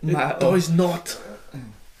doesn't It matter. does not.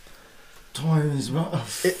 Time is not a It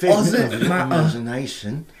figment doesn't of matter.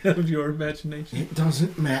 imagination. Of your imagination. It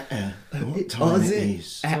doesn't matter what It time it doesn't. is.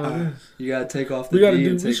 So it is. You gotta take off the We gotta D do.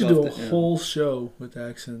 and We take should off do a the M. whole show with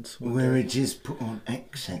accents. with Where the- we just put on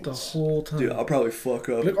accents. the whole time. Dude, I'll probably fuck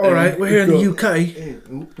up. Like, all right, we're in the UK.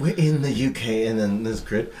 We're in the UK, and then this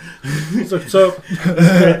crit. So, so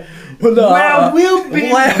Well, we'll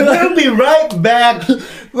be right back. And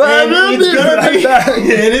it's gonna be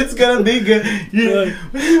and it's gonna be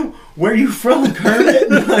good. Where you from, Kermit?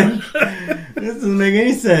 Like, this doesn't make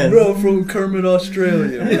any sense. Bro, from Kermit,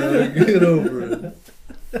 Australia. Bro. Get over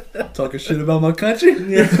it. Talking shit about my country?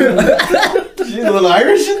 She's a little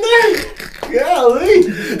Irish in there? Golly.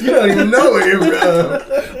 You don't even know where you're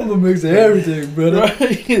from. I'm a mix of everything, brother.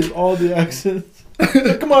 right, all the accents.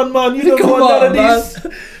 Come on, man, you don't Come want on, none of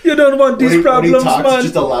these. You don't want these When he problems, talks, man. it's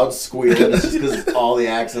just a loud squeal. It's just because all the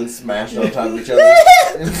accents smashed on top of each other.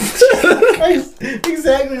 It's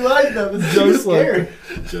exactly like them. It's so Just like- scary.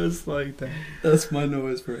 Just like that. That's my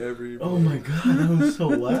noise for every. Oh my god, that was so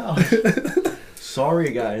loud.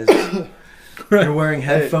 Sorry, guys. You're wearing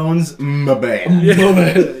headphones? My bad.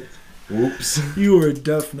 Yeah. Whoops. You are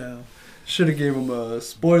deaf now. Should have gave him a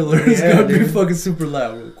spoiler. It's Yeah, gonna be dude. fucking super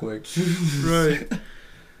loud real quick. Right.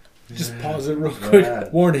 Just pause it real quick.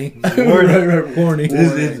 Bad. Warning. Right. Warning.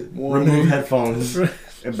 Warning. Remove headphones.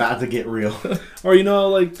 About to get real. Or you know,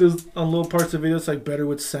 like there's on little parts of videos like better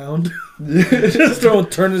with sound. Just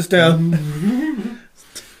turn this down.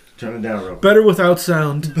 Turn it down real quick. Better without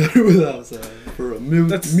sound. Better without sound. For a mute,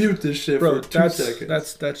 That's- mute this shit Bro, for 2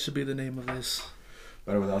 seconds. that should be the name of this.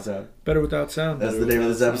 Better without sound. Better without sound. That's the name of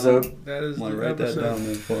this episode. That is I'm the gonna write that episode. down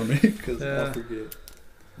then for me because Yeah. I'll forget.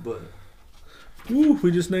 But Ooh,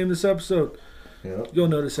 we just named this episode. Yep. You'll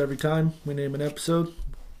notice every time we name an episode,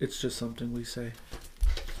 it's just something we say.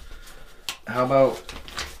 How about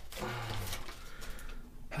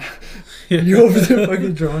you over there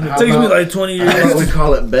fucking drawing How It takes me about- like 20 how about we years.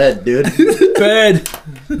 call it bed, dude? Bed.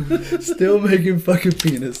 it. Still making fucking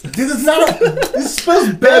penis. Dude, it's not. This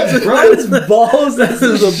spells bed, bro. That's balls. That's That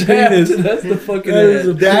is the a penis. shaft, That's the fucking That is head.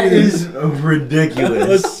 a That penis. is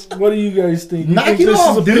ridiculous. What do you guys think? You Knock think it this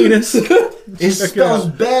off, is a dude. penis? It Check it spells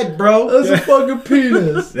out. bed, bro. That's a fucking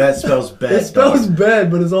penis. That spells bed. It spells dog.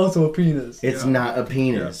 bed, but it's also a penis. It's Yeah. not a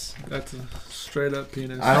penis. That's a straight up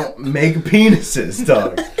penis. I don't make penises,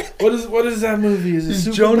 dog. What is that movie? Is it It's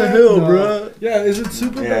Superbad? Jonah Hill, No. bro. Yeah, is it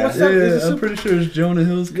Superbad? Yeah. What's that? Is it Yeah, I'm Super- pretty sure it's Jonah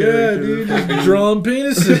Hill's Yeah, character. dude, just drawing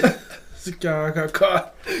penises. It's a guy got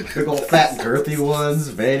caught. Big old fat girthy ones,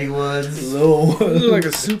 veiny ones. Little Those are like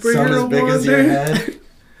a Some superhero as big one as your there. head.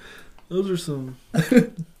 Those are some.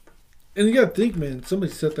 And you gotta think, man.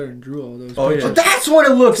 Somebody sat there and drew all those. Oh, yeah. pictures. That's what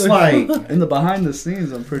it looks like. In the behind the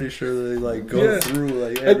scenes, I'm pretty sure they like go Yeah. through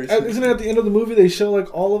like every. Isn't it at the end of the movie they show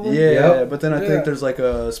like all of them? Yeah, Yep. but then I Yeah. think there's like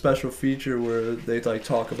a special feature where they like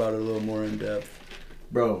talk about it a little more in depth.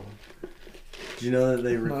 Bro, do you know that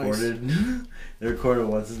they recorded? They recorded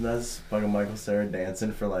what's his nuts? Fucking Michael Cera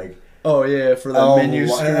dancing for like Oh yeah, for the menu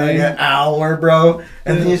screen. like an hour, bro.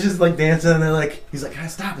 And then he's just like dancing, and they're like, he's like, can I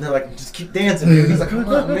stop? And they're like, just keep dancing, dude. He's like, come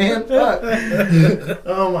on, man, fuck.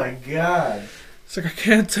 Oh my god. It's like I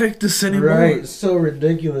can't take this anymore. Right, so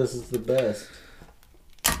ridiculous. It's the best.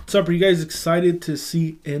 What's up? Are you guys excited to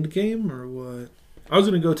see Endgame or what? I was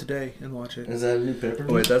gonna go today and watch it. Is that a new paper?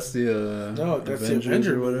 Oh, wait, that's the No, that's the Avengers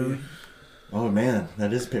Avenger or whatever. movie. Oh man,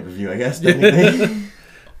 that is pay per view. I guess. Technically.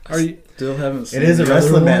 Are you? Still haven't seen. It is a the other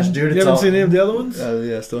wrestling match, one. dude. You It's haven't all, seen any of the other ones?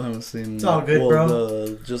 Yeah, still haven't seen. It's all good,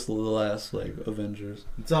 bro. Just the last like Avengers.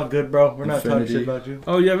 It's all good, bro. We're not talking Infinity. shit about you.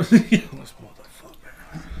 Oh, you haven't seen this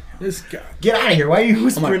motherfucker. This guy. Get out of here! Why are you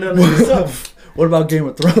whispering I'm under like, yourself? What about Game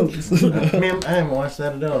of Thrones? Man, I haven't watched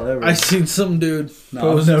that at all. Ever. I seen some dude No,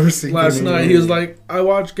 post I've never seen last Game of night. He was Thrones. like, "I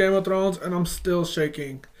watched Game of Thrones and I'm still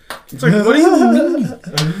shaking." It's like, what do you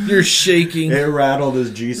mean? You're shaking. It rattled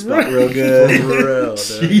his G spot Right. real good. For real,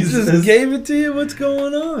 dude. Jesus. Just gave it to you. What's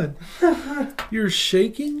going on? You're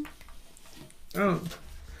shaking. I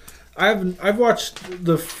don't. I've watched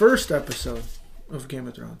the first episode of Game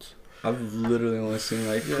of Thrones. I've literally only seen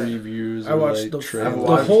like Yeah. previews. I or, watched like, the- trailers. I've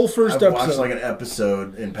watched- whole first I've watched episode. like an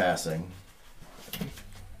episode in passing.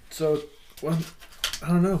 So, well, I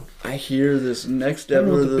don't know. I hear this next I, don't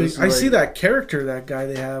know what episode. the big, I see that character, that guy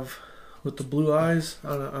they have with the blue eyes. I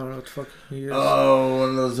don't know what the fuck he is. Oh, one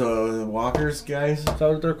of those walkers guys. Is that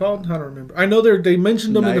what they're called? I don't remember. I know they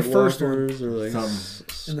mentioned them in the first one. or like Something.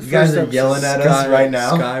 In the You guys first are episode. yelling at us right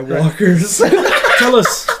now. Skywalkers. Tell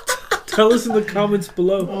us. Tell us in the comments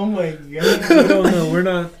below. Oh my We god. don't know. We're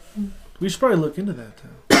not. We should probably look into that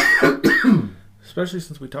too. Especially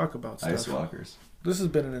since we talk about stuff. Ice walkers. This has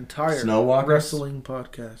been an entire Snow walkers? wrestling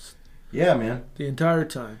podcast. Yeah, man. The entire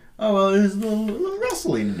time. Oh well, there's a little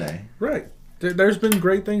wrestling today. Right. There's been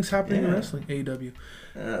great things happening in Yeah. wrestling. AEW.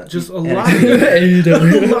 and- Just a lot of a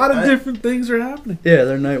AEW. lot of different things are happening. Yeah,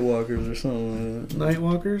 they're Nightwalkers or something like that.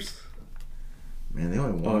 Nightwalkers. Man, they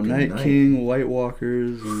only walk Oh, at Night night. King, White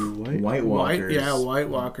Walkers, and White. White walkers. White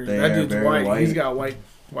Walkers. They That are dude's very white. white. He's got white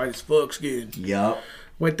as fuck skin. Yup.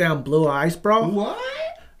 Went down blue eyes, bro. What?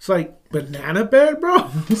 It's like banana bed, bro.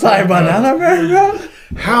 Sorry, banana bread,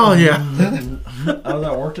 bro. Hell yeah. I was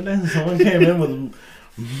at work today and someone came in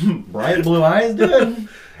with bright blue eyes, dude.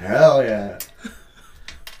 Hell yeah.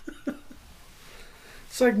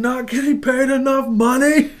 It's like not getting paid enough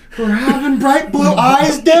money. For having bright blue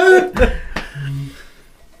eyes, dude.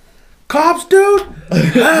 Cops, dude?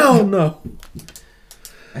 Hell no.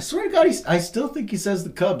 I swear to God, I still think he says the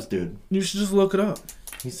Cubs, dude. You should just look it up.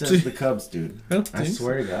 He says the Cubs, dude. I don't I think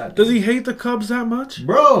swear so. to God. Does he hate the Cubs that much?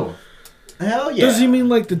 Bro, Hell yeah. Does he mean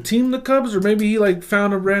like the team, the Cubs, or maybe he like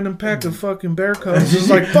found a random pack of fucking bear cubs? He's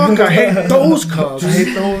like, fuck, I hate those Cubs. I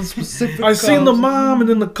hate those specific. I seen the Cubs. mom and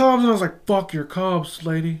then the Cubs, and I was like, fuck your Cubs,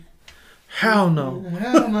 lady. Hell no.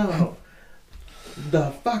 Hell no.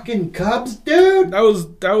 The fucking Cubs, dude. That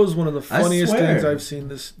was one of the I funniest swear. things I've seen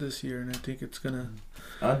this year, and I think it's gonna.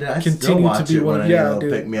 I Continue still to watch be it one when of- I yeah, need a little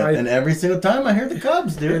dude, pick me up, I- and every single time I hear the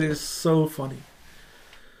Cubs, It dude. is so funny.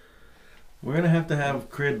 We're gonna have to have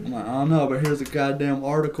Crid. I don't know, but here's a goddamn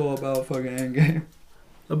article about fucking Endgame.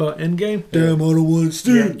 About Endgame? Damn, I don't want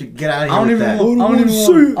to Yeah, get out of here I don't with even. that. Want, I I don't don't even.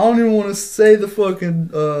 wanna Want, I don't even want to say the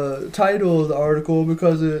fucking title of the article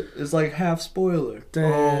because it is like half spoiler.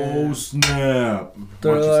 Oh snap! Why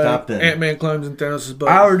They're don't you like, stop that? Ant-Man climbs in Thanos' butt.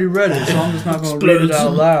 I already read it, so I'm just not gonna read it Explodes.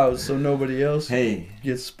 out loud so nobody else Hey,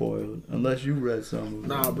 gets spoiled. Unless you read some of it.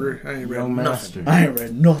 Nah, bro, I ain't read young nothing. master, I ain't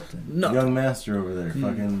read nothing. No. young master over there. Hmm.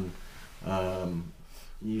 Fucking,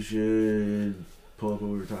 you should pull up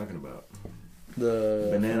what we were talking about. The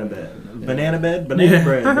Banana bed, Yeah. banana bed, banana Yeah.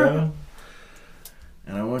 bread, bro.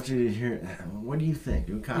 And I want you to hear. What do you think?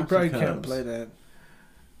 Do You Cops probably or Cubs? can't play that.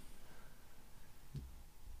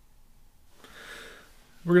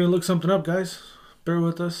 We're gonna look something up, guys. Bear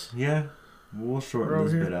with us. Yeah, we'll We're shorten over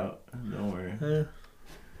this here. bit out. Don't worry. Yeah.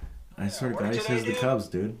 I swear to Work God, he today, says the dude? Cubs,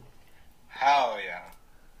 dude. Hell yeah.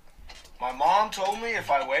 My mom told me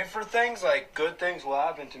if I wait for things, like, good things will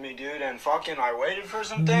happen to me, dude. And fucking, I waited for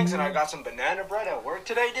some things, and I got some banana bread at work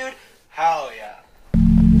today, dude. Hell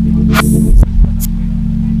yeah.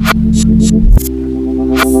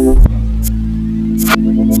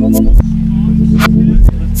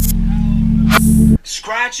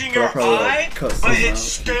 Scratching your Probably, like, eye, cut but some out or it's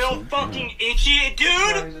still something. fucking itchy,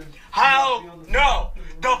 dude. Hell no.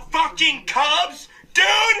 The fucking Cubs, dude.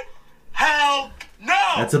 Hell no.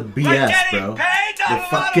 That's a Like BS, getting bro. paid, not The a lot of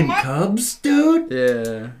fucking money. Cubs, dude.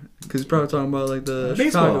 Yeah, because he's probably talking about like the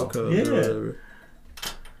Baseball, Chicago Cubs yeah. or whatever.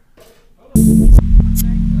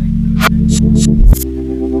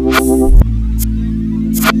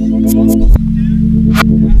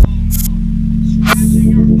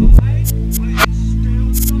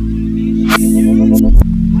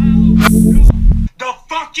 The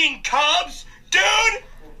fucking Cubs, dude?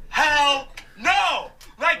 Hell no!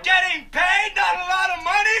 Like getting paid, not a lot of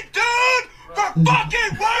money, dude, for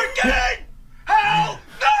fucking working! Hell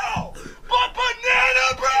no! But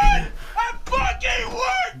banana bread and fucking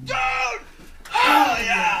work, dude! Hell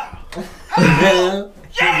yeah! Hell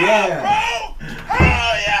yeah, bro!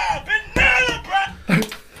 Hell yeah! Banana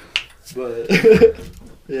bread! But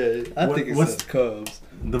yeah, I What- think it's what's- the Cubs.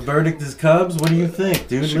 The verdict is Cubs. What do you think,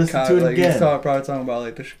 dude? Listen Chicago, to it like, he's again. probably talking about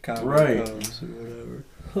like the Chicago Right. Cubs or whatever.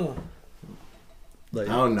 Huh. Like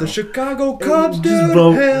I don't know. the Chicago Cubs, Just dude.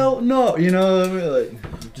 vote. Hell no, you know what I mean?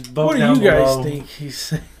 Like, Just vote What do down you guys below. think he's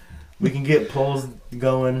saying? We can get polls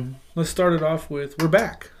going. Let's start it off with we're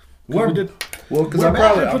back. 'Cause We're- we did, well, because We're I back.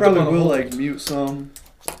 probably, Put I them probably on a will hold. like mute some,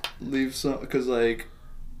 leave some, because like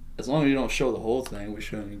as long as you don't show the whole thing, we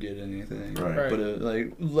shouldn't get anything. Right. Right. But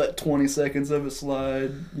like let 20 seconds of it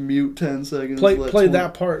slide, mute 10 seconds. play let play 20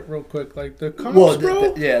 that part real quick, like the cops, Well,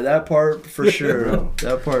 bro. yeah, that part for sure. Bro.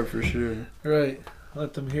 That part for sure. Right.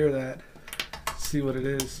 Let them hear that. See what it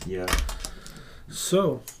is. Yeah.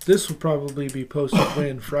 So this will probably be posted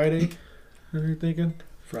when Friday. What are you thinking?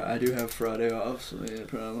 I do have Friday off, so yeah,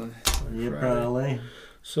 probably. Yeah, Friday. probably.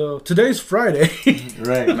 So today's Friday.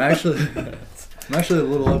 Right. I'm actually a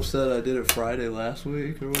little upset I did it Friday last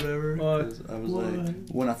week or whatever. Why? 'Cause I was Why? like,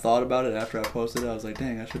 when I thought about it after I posted it, I was like,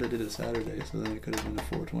 dang, I should have did it Saturday, so then it could have been a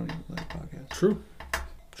 420 like podcast. True.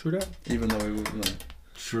 True that. Even though we would like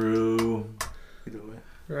True. either way.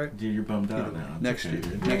 Right. Dude, you're bummed Either out way. now. It's Next okay, year.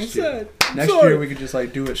 dude. Next What's year. that? Next Sorry. year we could just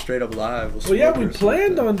like do it straight up live. Well, yeah, smoke we or planned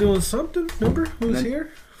something. on doing something. Remember who was And then- here?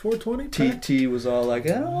 420. Pat? TT was all like,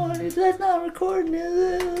 I don't want it, that's not recording,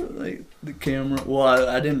 is it? Like, the camera. Well,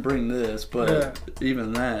 I didn't bring this, but Yeah.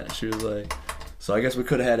 even that, she was like, so I guess we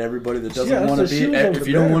could have had everybody that Yeah, doesn't that's want what to she be, was over if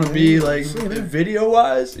you don't there, want to man. be, like, See that?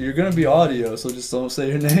 video-wise, you're going to be audio, so just don't say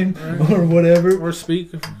your name Right. or whatever. Or speak.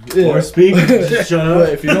 Yeah. Or speak. Just shut But up.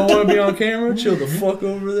 if you don't want to be on camera, chill the fuck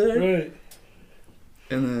over there. Right.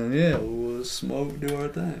 And then, yeah, we'll smoke, do our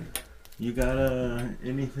thing. You got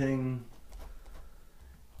anything?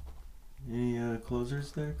 Any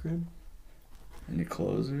closers there, Crib? Any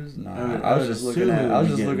closers? Nah, I I was would just looking assume at, it I was would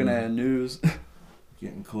just be looking getting- at news.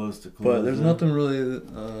 Getting close to close. But there's nothing really.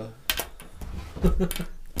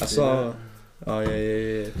 I saw. Oh yeah.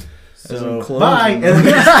 As So in closing. bye.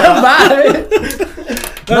 Bye.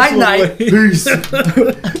 That's Night. Peace.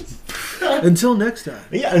 Until next time.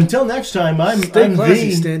 Yeah. Until next time, I'm Stay classy,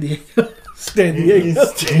 V. Stan Diego. Stan Diego.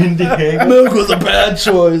 Stan Diego. Milk was a bad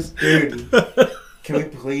choice. Dude, can we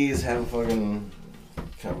please have a fucking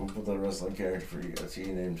come up with a wrestling character for UFC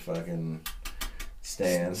named fucking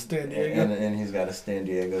Stan? Stan Diego. And he's got a Stan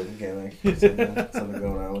Diego gimmick. Something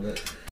going on with it.